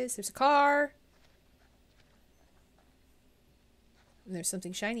is. There's a car. And there's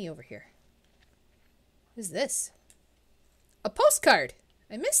something shiny over here. What is this? A postcard!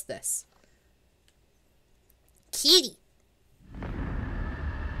 I missed this. Kitty.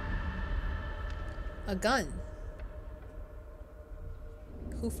 A gun.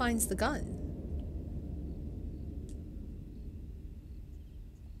 Who finds the gun?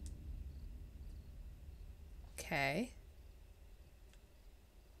 Okay.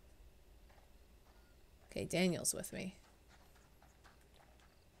 Okay, Daniel's with me.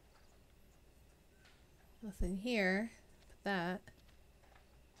 Nothing here but that.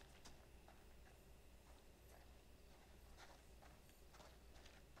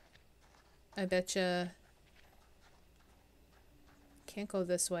 I betcha can't go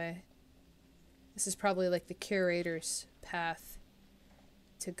this way. This is probably like the curator's path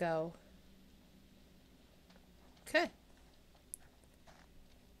to go. Okay.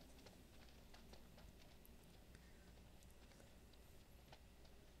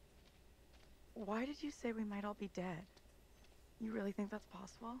 Why did you say we might all be dead? You really think that's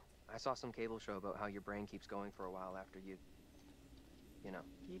possible? I saw some cable show about how your brain keeps going for a while after you know.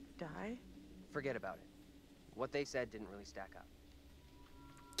 You'd die? Forget about it. What they said didn't really stack up.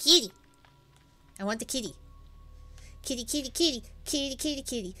 Kitty. I want the kitty. Kitty, kitty, kitty. Kitty, kitty,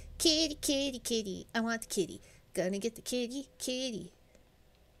 kitty. Kitty, kitty, kitty. I want the kitty. Gonna get the kitty, kitty.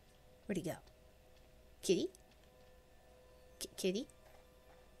 Where'd he go? Kitty? Kitty?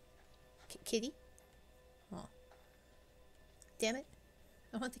 Kitty? Oh. Damn it.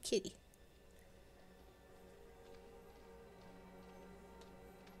 I want the kitty.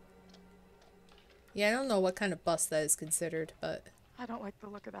 Yeah, I don't know what kind of bus that is considered, but... I don't like the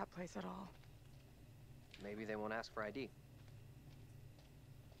look of that place at all. Maybe they won't ask for ID.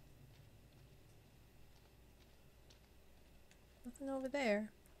 Nothing over there.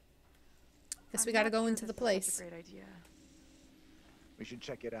 Guess we gotta go into the place. That's a great idea. We should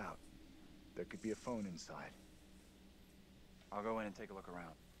check it out. There could be a phone inside. I'll go in and take a look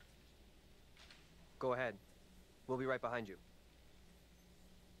around. Go ahead. We'll be right behind you.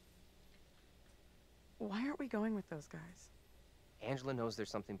 Why aren't we going with those guys? Angela knows there's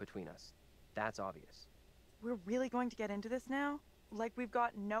something between us. That's obvious. We're really going to get into this now? Like we've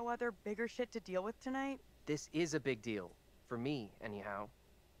got no other bigger shit to deal with tonight? This is a big deal. For me, anyhow.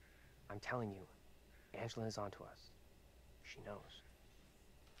 I'm telling you, Angela is onto us. She knows.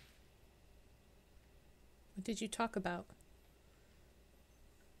 What did you talk about?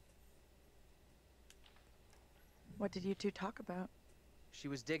 What did you two talk about? She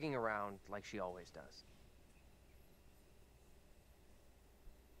was digging around like she always does.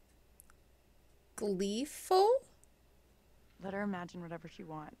 Gleeful? Let her imagine whatever she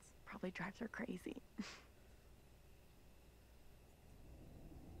wants. Probably drives her crazy.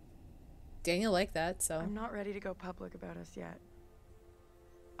 Daniel liked that, so. I'm not ready to go public about us yet.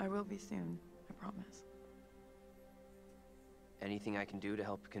 I will be soon, I promise. Anything I can do to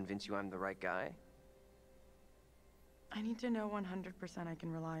help convince you I'm the right guy? I need to know 100% I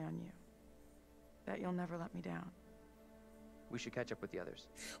can rely on you. That you'll never let me down. We should catch up with the others.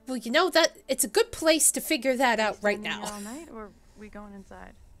 Well, you know that it's a good place to figure that out right now. All night, or are we going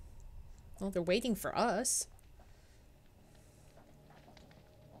inside? Well, they're waiting for us.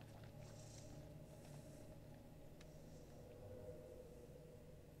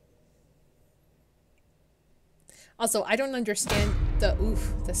 Also, I don't understand the...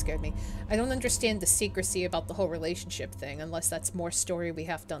 Oof, that scared me. I don't understand the secrecy about the whole relationship thing, unless that's more story we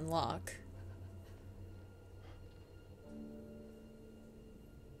have to unlock.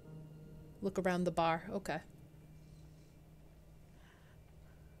 Look around the bar. Okay.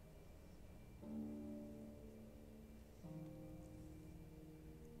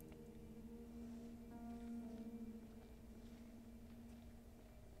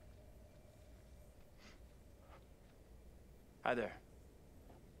 Hi there.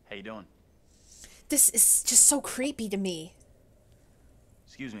 How you doing? This is just so creepy to me.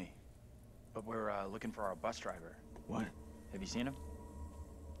 Excuse me, but we're looking for our bus driver. What? Have you seen him?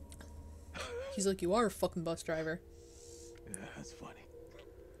 He's like, you are a fucking bus driver. Yeah, that's funny.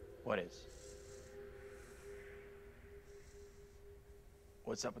 What is?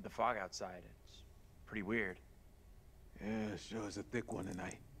 What's up with the fog outside? It's pretty weird. Yeah, sure is a thick one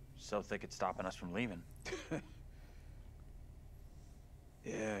tonight. So thick it's stopping us from leaving.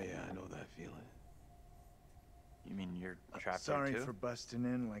 Yeah, I know that feeling. You mean you're trapped Sorry there too? for busting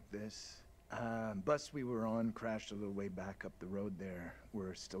in like this. Bus we were on crashed a little way back up the road there.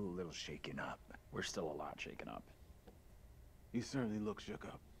 We're still a little shaken up. We're still a lot shaken up. You certainly look shook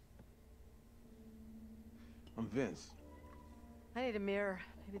up. I'm Vince. I need a mirror.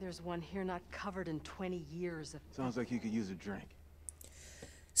 Maybe there's one here not covered in 20 years of... Sounds like you could use a drink.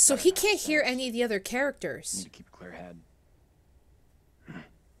 So he can't hear any of the other characters. Need to keep a clear head.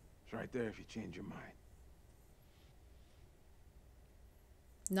 It's right there if you change your mind.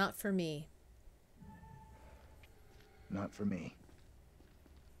 Not for me. Not for me.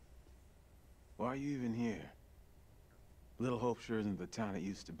 Why are you even here? Little Hope sure isn't the town it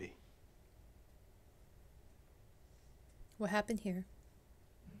used to be. What happened here?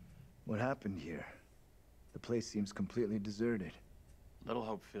 What happened here? The place seems completely deserted. Little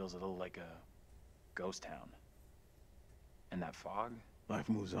Hope feels a little like a ghost town. And that fog? Life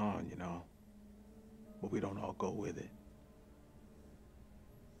moves on, you know. But we don't all go with it.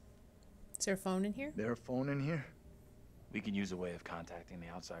 Is there a phone in here? There a phone in here? We could use a way of contacting the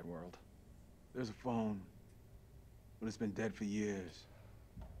outside world. There's a phone, but it's been dead for years.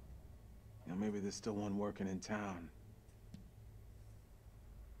 You know, maybe there's still one working in town.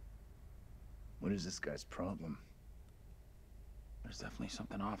 What is this guy's problem? There's definitely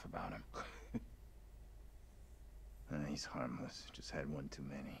something off about him. He's harmless. Just had one too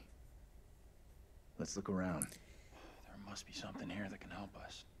many. Let's look around. There must be something here that can help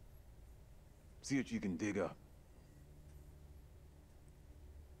us. See what you can dig up.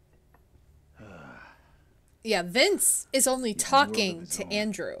 Yeah, Vince is only He's in a world of talking his to own.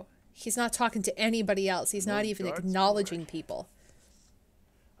 Andrew. He's not talking to anybody else. He's not No even darts acknowledging board. people.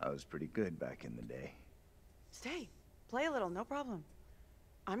 I was pretty good back in the day. Stay. Play a little, no problem.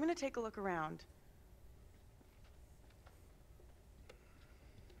 I'm gonna take a look around.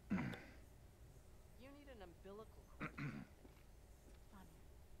 You need an umbilical cord.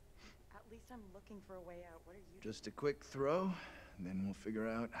 At least I'm looking for a way out. What are you Just a quick throw, and then we'll figure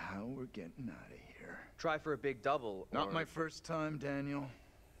out how we're getting out of here. Try for a big double, Not or... my first time, Daniel.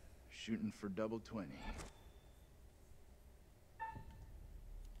 Shooting for double 20.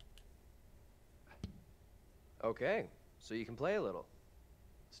 Okay, so you can play a little.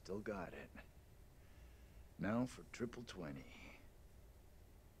 Still got it. Now for triple 20.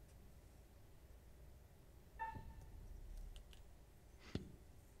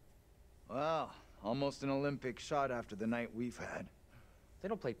 Well, Almost an Olympic shot after the night we've had. They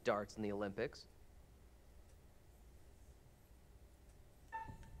don't play darts in the Olympics.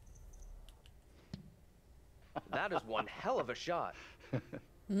 That is one hell of a shot.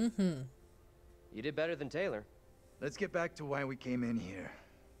 Mm-hmm. You did better than Taylor. Let's get back to why we came in here.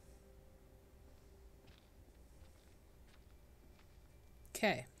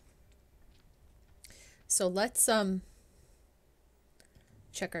 Okay. So let's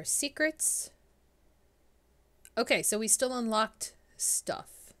check our secrets. Okay, so we still unlocked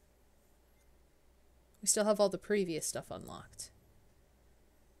stuff. We still have all the previous stuff unlocked.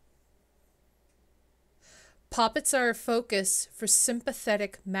 Poppets are a focus for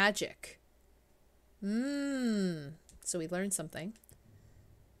sympathetic magic. So we learned something.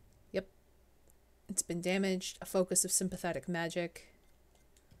 Yep. It's been damaged. A focus of sympathetic magic.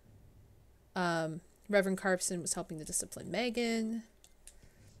 Reverend Carson was helping to discipline Megan.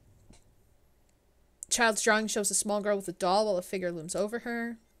 Child's drawing shows a small girl with a doll while a figure looms over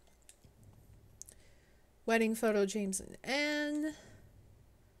her. Wedding photo, James and Anne.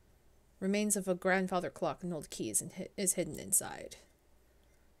 Remains of a grandfather clock and old keys is hidden inside.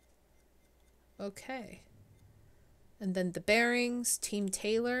 Okay. And then the bearings, Team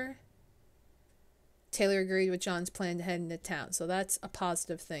Taylor. Taylor agreed with John's plan to head into town, so that's a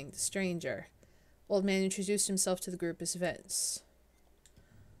positive thing. The stranger. Old man introduced himself to the group as Vince.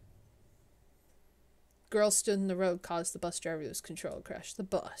 Girl stood in the road, caused the bus driver to lose control, crashed the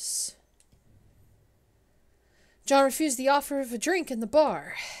bus. John refused the offer of a drink in the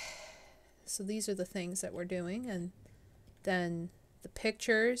bar. So these are the things that we're doing. And then the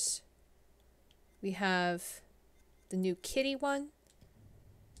pictures. We have the new kitty one.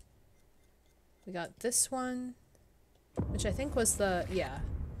 We got this one, which I think was the, yeah,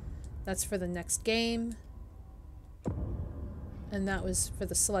 that's for the next game. And that was for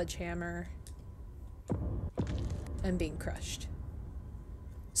the sledgehammer and being crushed.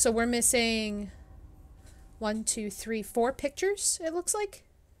 So we're missing 1, 2, 3, 4 pictures, it looks like.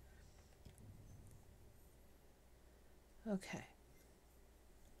 Okay.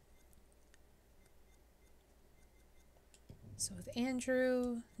 So with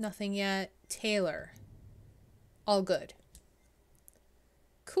Andrew, nothing yet. Taylor, all good.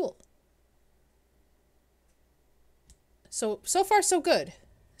 Cool. So far so good.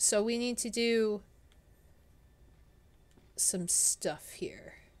 So we need to do some stuff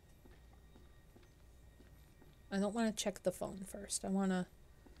here. I don't want to check the phone first. I want to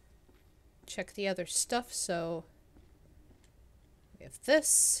check the other stuff. So we have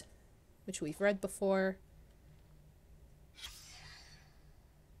this, which we've read before.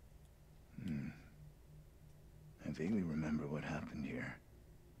 I vaguely remember what happened here.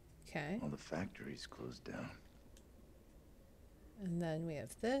 Okay. All the factories closed down. And then we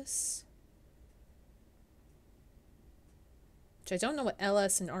have this, which I don't know what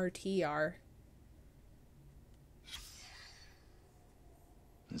LS and RT are.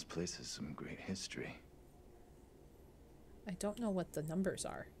 This place has some great history. I don't know what the numbers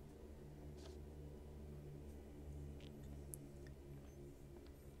are.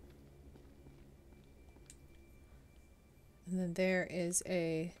 And then there is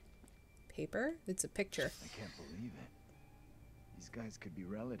a paper. It's a picture. I can't believe it. These guys could be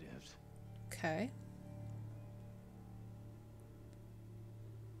relatives. Okay.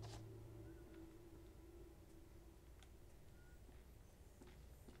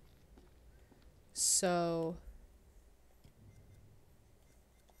 So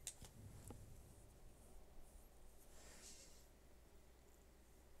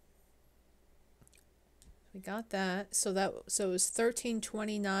we got that. So it was 13,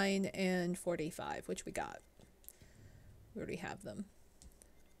 29, and 45, which we got. We already have them.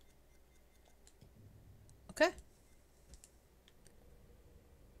 Okay.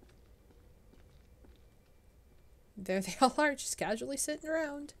 There they all are, just casually sitting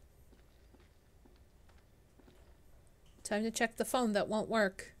around. Time to check the phone that won't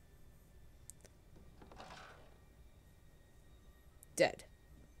work. Dead.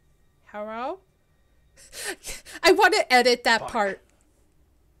 Hello? I want to edit that part.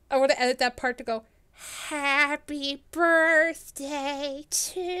 I want to edit that part to go, happy birthday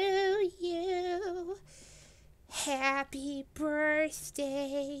to you. Happy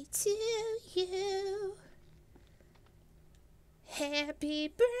birthday to you. Happy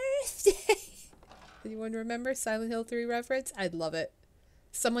birthday. Anyone remember Silent Hill 3 reference? I'd love it.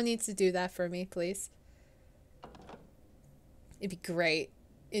 Someone needs to do that for me, please. It'd be great.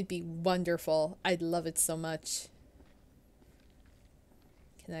 It'd be wonderful. I'd love it so much.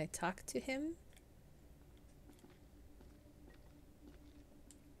 Can I talk to him?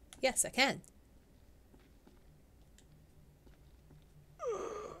 Yes, I can.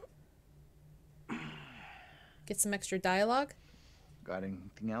 Get some extra dialogue. Got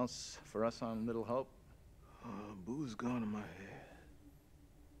anything else for us on Little Hope? Boo's gone in my head.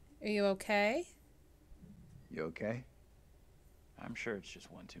 Are you okay? You okay? I'm sure it's just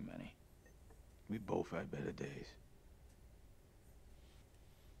one too many. We both had better days.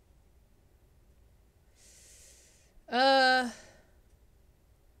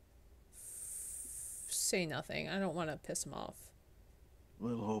 Say nothing. I don't want to piss him off.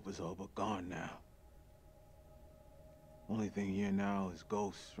 Little Hope is all but gone now. Only thing here now is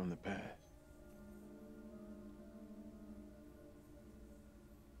ghosts from the past.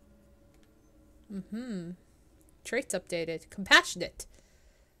 Mm-hmm. Traits updated. Compassionate.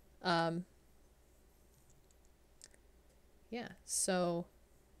 Yeah, so...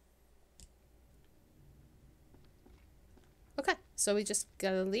 Okay, so we just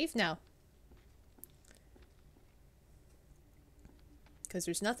gotta leave now. Because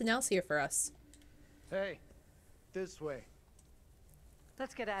there's nothing else here for us. Hey, this way.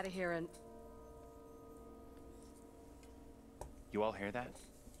 Let's get out of here and... You all hear that?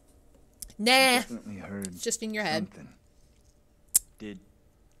 Nah. Definitely heard It's just in your head. something. Did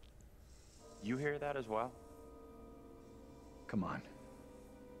you hear that as well? Come on.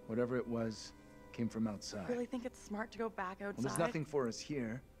 Whatever it was came from outside. Really think it's smart to go back outside? Well, there's nothing for us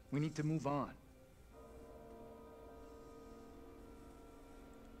here. We need to move on.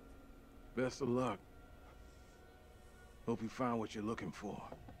 Best of luck. Hope you find what you're looking for.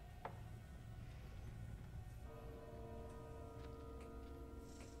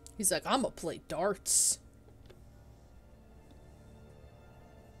 He's like, I'm gonna play darts.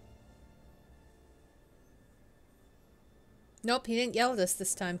 Nope, he didn't yell at us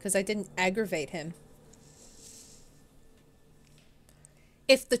this time because I didn't aggravate him.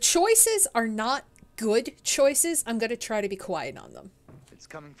 If the choices are not good choices, I'm gonna try to be quiet on them. It's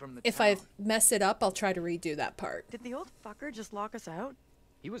coming from the If town. I mess it up, I'll try to redo that part. Did the old fucker just lock us out?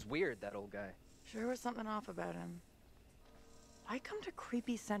 He was weird, that old guy. Sure was something off about him. Why come to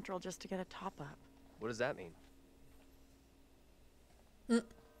Creepy Central just to get a top-up? What does that mean?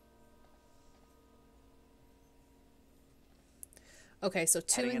 Okay, so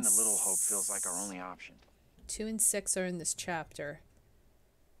 2 Heading and into Little Hope feels like our only option. 2 and 6 are in this chapter,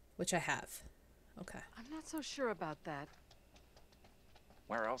 which I have. Okay. I'm not so sure about that.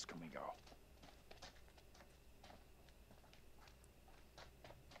 Where else can we go?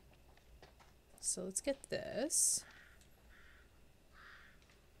 So let's get this.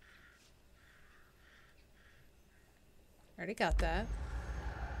 Already got that.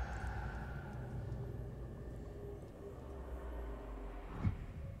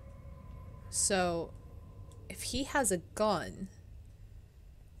 So, if he has a gun,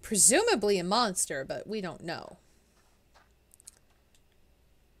 presumably a monster, but we don't know.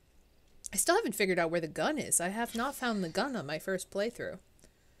 I still haven't figured out where the gun is. I have not found the gun on my first playthrough.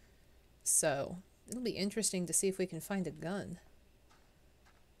 So, it'll be interesting to see if we can find a gun.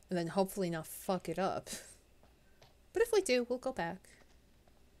 And then hopefully not fuck it up. But if we do, we'll go back.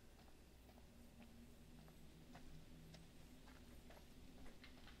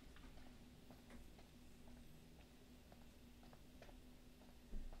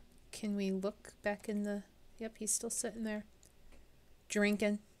 Can we look back in the... Yep, he's still sitting there.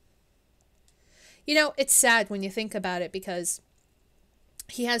 Drinking. You know, it's sad when you think about it because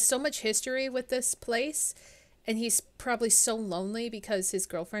he has so much history with this place and he's probably so lonely because his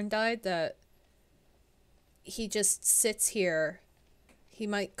girlfriend died that he just sits here. He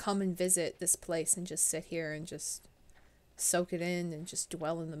might come and visit this place and just sit here and just soak it in and just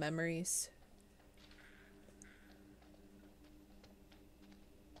dwell in the memories.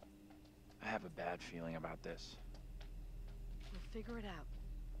 I have a bad feeling about this. We'll figure it out.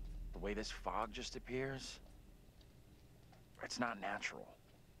 The way this fog just appears, it's not natural.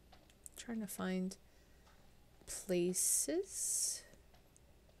 Trying to find places.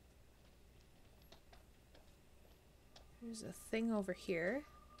 There's a thing over here.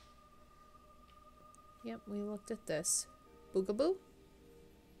 Yep, we looked at this. Boogaboo?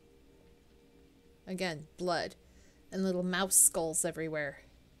 Again, blood. And little mouse skulls everywhere.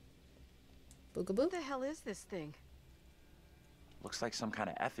 Boogaboo? What the hell is this thing? Looks like some kind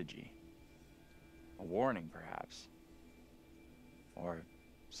of effigy. A warning, perhaps. Or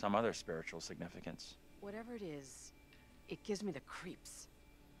some other spiritual significance. Whatever it is, it gives me the creeps.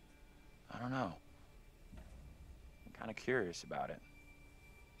 I don't know. I'm kind of curious about it.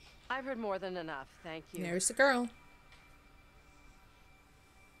 I've heard more than enough, thank you. There's the girl.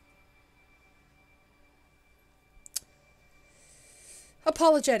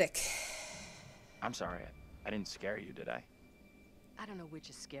 Apologetic. I'm sorry, I didn't scare you, did I? I don't know which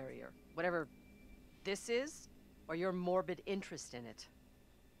is scarier. Whatever this is, or your morbid interest in it?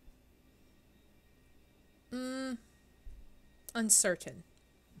 Uncertain.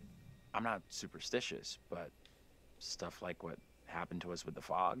 I'm not superstitious, but stuff like what happened to us with the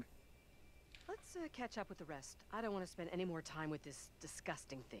fog. Let's catch up with the rest. I don't want to spend any more time with this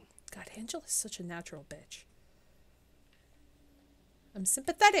disgusting thing. God, Angela's such a natural bitch. I'm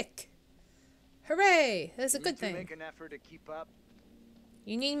sympathetic. Hooray! That's a good thing. Make an effort to keep up.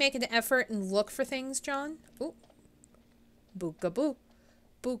 You need to make an effort and look for things, John. Ooh. Bookaboo.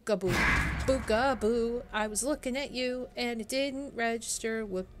 Bookaboo. Bookaboo. I was looking at you and it didn't register.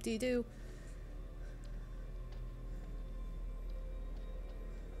 Whoop-de-doo.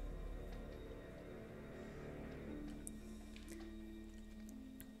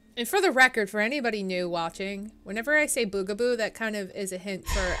 And for the record, for anybody new watching, whenever I say boogaboo, that kind of is a hint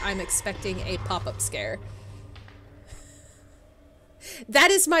for I'm expecting a pop-up scare.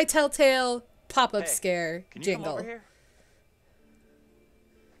 That is my telltale pop-up scare Can you jingle. come over here?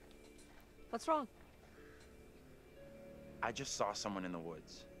 What's wrong? I just saw someone in the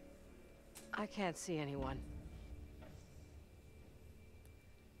woods. I can't see anyone.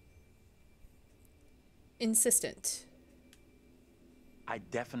 Insistent. I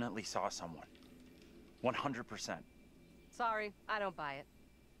definitely saw someone. 100%. Sorry, I don't buy it.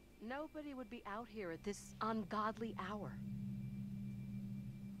 Nobody would be out here at this ungodly hour.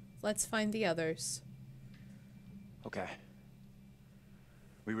 Let's find the others. Okay.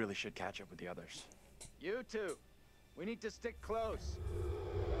 We really should catch up with the others. You two, we need to stick close.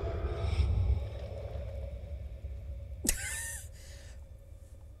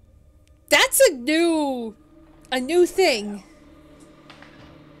 That's a new thing.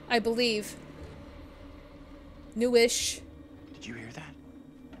 I believe. Newish. Did you hear that?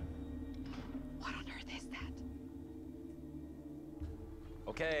 What on earth is that?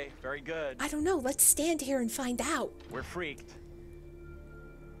 Okay, very good. I don't know. Let's stand here and find out. We're freaked.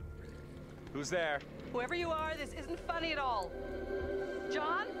 Who's there? Whoever you are, this isn't funny at all.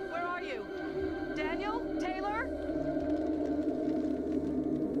 John, where are you? Daniel? Taylor?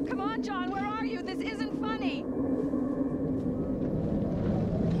 Come on, John, where are you? This isn't funny.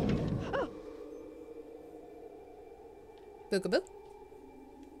 Boogaboo?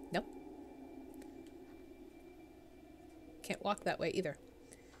 Nope. Can't walk that way either.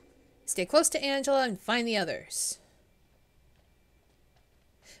 Stay close to Angela and find the others.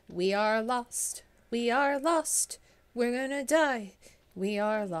 We are lost. We are lost. We're gonna die. We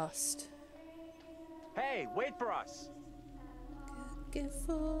are lost. Hey, wait for us!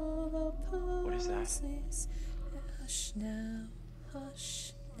 What is that? Hush now.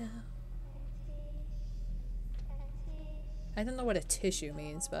 Hush now. I don't know what a tissue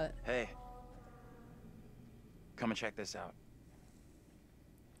means, but... Hey. Come and check this out.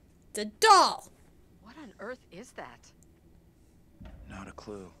 The doll! What on earth is that? Not a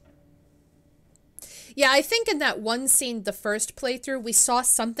clue. Yeah, I think in that one scene, the first playthrough, we saw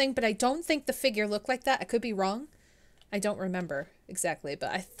something, but I don't think the figure looked like that. I could be wrong. I don't remember exactly,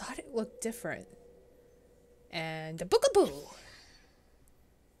 but I thought it looked different. And a bookaboo.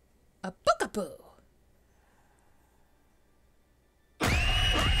 A bookaboo.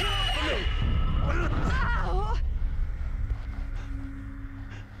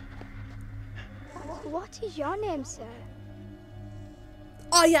 What is your name, sir?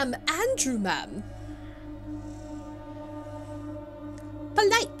 I am Andrew, ma'am.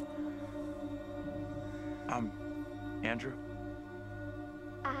 Polite. Andrew?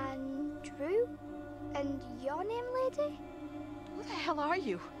 Andrew? And your name, lady? Who the hell are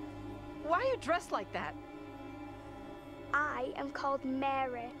you? Why are you dressed like that? I am called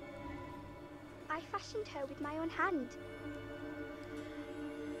Mary. I fashioned her with my own hand.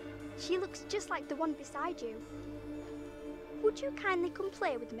 She looks just like the one beside you. Would you kindly come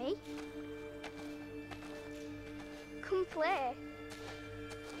play with me? Come play.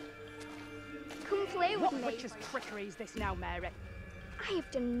 Come play with me. What witch's trickery is this now, Mary? I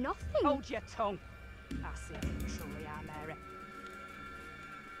have done nothing. Hold your tongue. I see you truly are, Mary.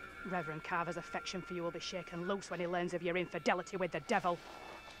 Reverend Carver's affection for you will be shaken loose when he learns of your infidelity with the devil.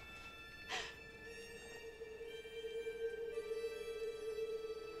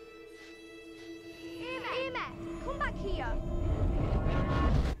 Amy, come back here.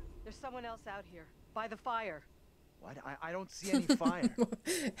 There's someone else out here, by the fire. What? I don't see any fire.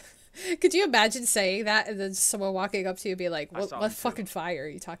 Could you imagine saying that and then someone walking up to you and be like, what fucking fire are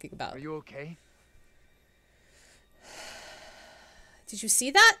you talking about? Are you okay? Did you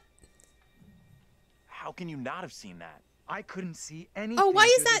see that? How can you not have seen that? I couldn't see anything. Oh, why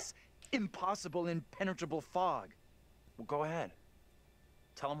is through that? this impossible, impenetrable fog. Well, go ahead.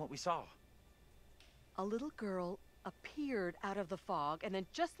 Tell him what we saw. A little girl appeared out of the fog, and then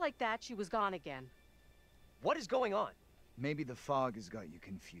just like that, she was gone again. What is going on? Maybe the fog has got you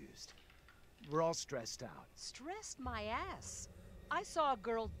confused. We're all stressed out. Stressed my ass. I saw a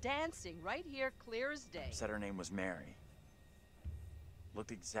girl dancing right here, clear as day. Said her name was Mary.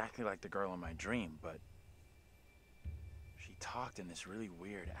 Looked exactly like the girl in my dream, but she talked in this really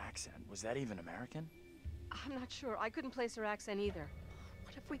weird accent. Was that even American? I'm not sure. I couldn't place her accent either.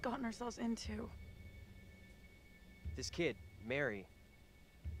 What have we gotten ourselves into? This kid, Mary,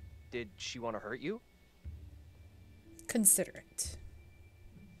 did she want to hurt you? Considerate.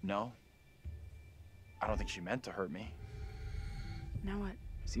 No. I don't think she meant to hurt me. Now what?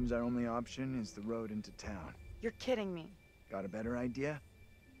 Seems our only option is the road into town. You're kidding me. Got a better idea?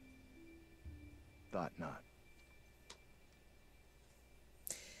 Thought not.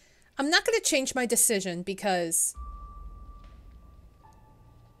 I'm not going to change my decision because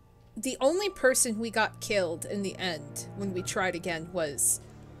the only person we got killed in the end when we tried again was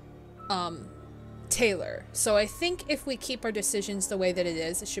Taylor. So I think if we keep our decisions the way that it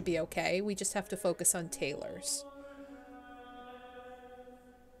is, it should be okay. We just have to focus on Taylor's.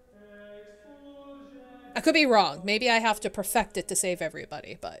 I could be wrong. Maybe I have to perfect it to save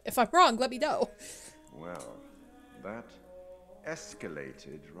everybody, but if I'm wrong, let me know. Well, that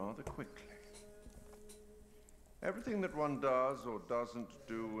escalated rather quickly. Everything that one does or doesn't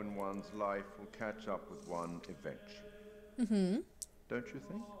do in one's life will catch up with one eventually. Mm-hmm. Don't you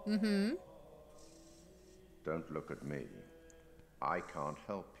think? Mm-hmm. Don't look at me. I can't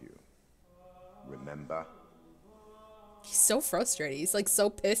help you. Remember? He's so frustrated. He's like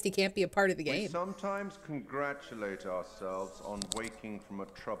so pissed he can't be a part of the game. We sometimes congratulate ourselves on waking from a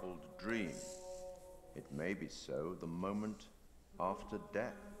troubled dream. It may be so the moment after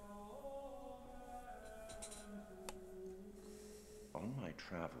death. On my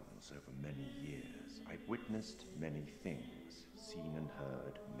travels over many years, I've witnessed many things, seen and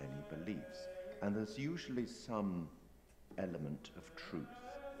heard many beliefs, and there's usually some element of truth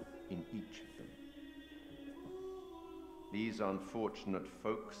in each of them. These unfortunate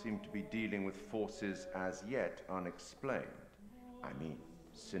folk seem to be dealing with forces as yet unexplained. I mean,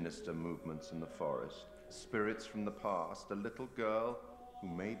 sinister movements in the forest, spirits from the past, a little girl who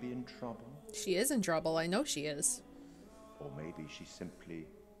may be in trouble. She is in trouble. I know she is. Or maybe she simply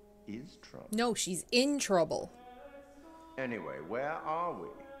is trouble. No, she's in trouble. Anyway, where are we?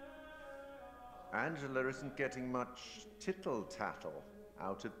 Angela isn't getting much tittle-tattle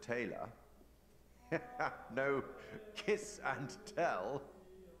out of Taylor. No kiss and tell.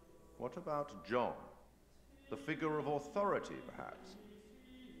 What about John? The figure of authority, perhaps?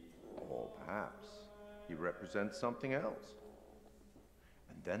 Or perhaps he represents something else.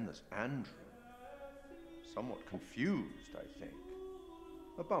 And then there's Andrew. Somewhat confused, I think.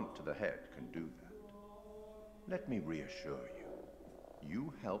 A bump to the head can do that. Let me reassure you.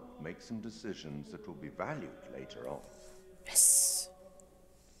 You help make some decisions that will be valued later on. Yes.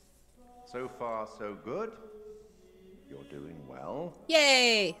 So far, so good. You're doing well.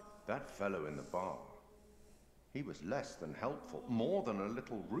 Yay! That fellow in the bar. He was less than helpful, more than a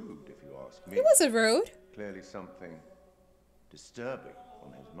little rude, if you ask me. He wasn't rude. Clearly something disturbing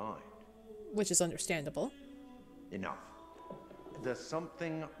on his mind. Which is understandable. Enough. There's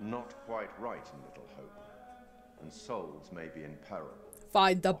something not quite right in Little Hope, and souls may be in peril.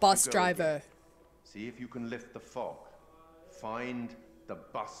 Find the bus driver. Again. See if you can lift the fog. Find the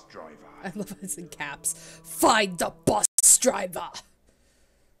bus driver. I love it's in caps. Find the bus driver.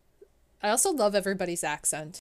 I also love everybody's accent.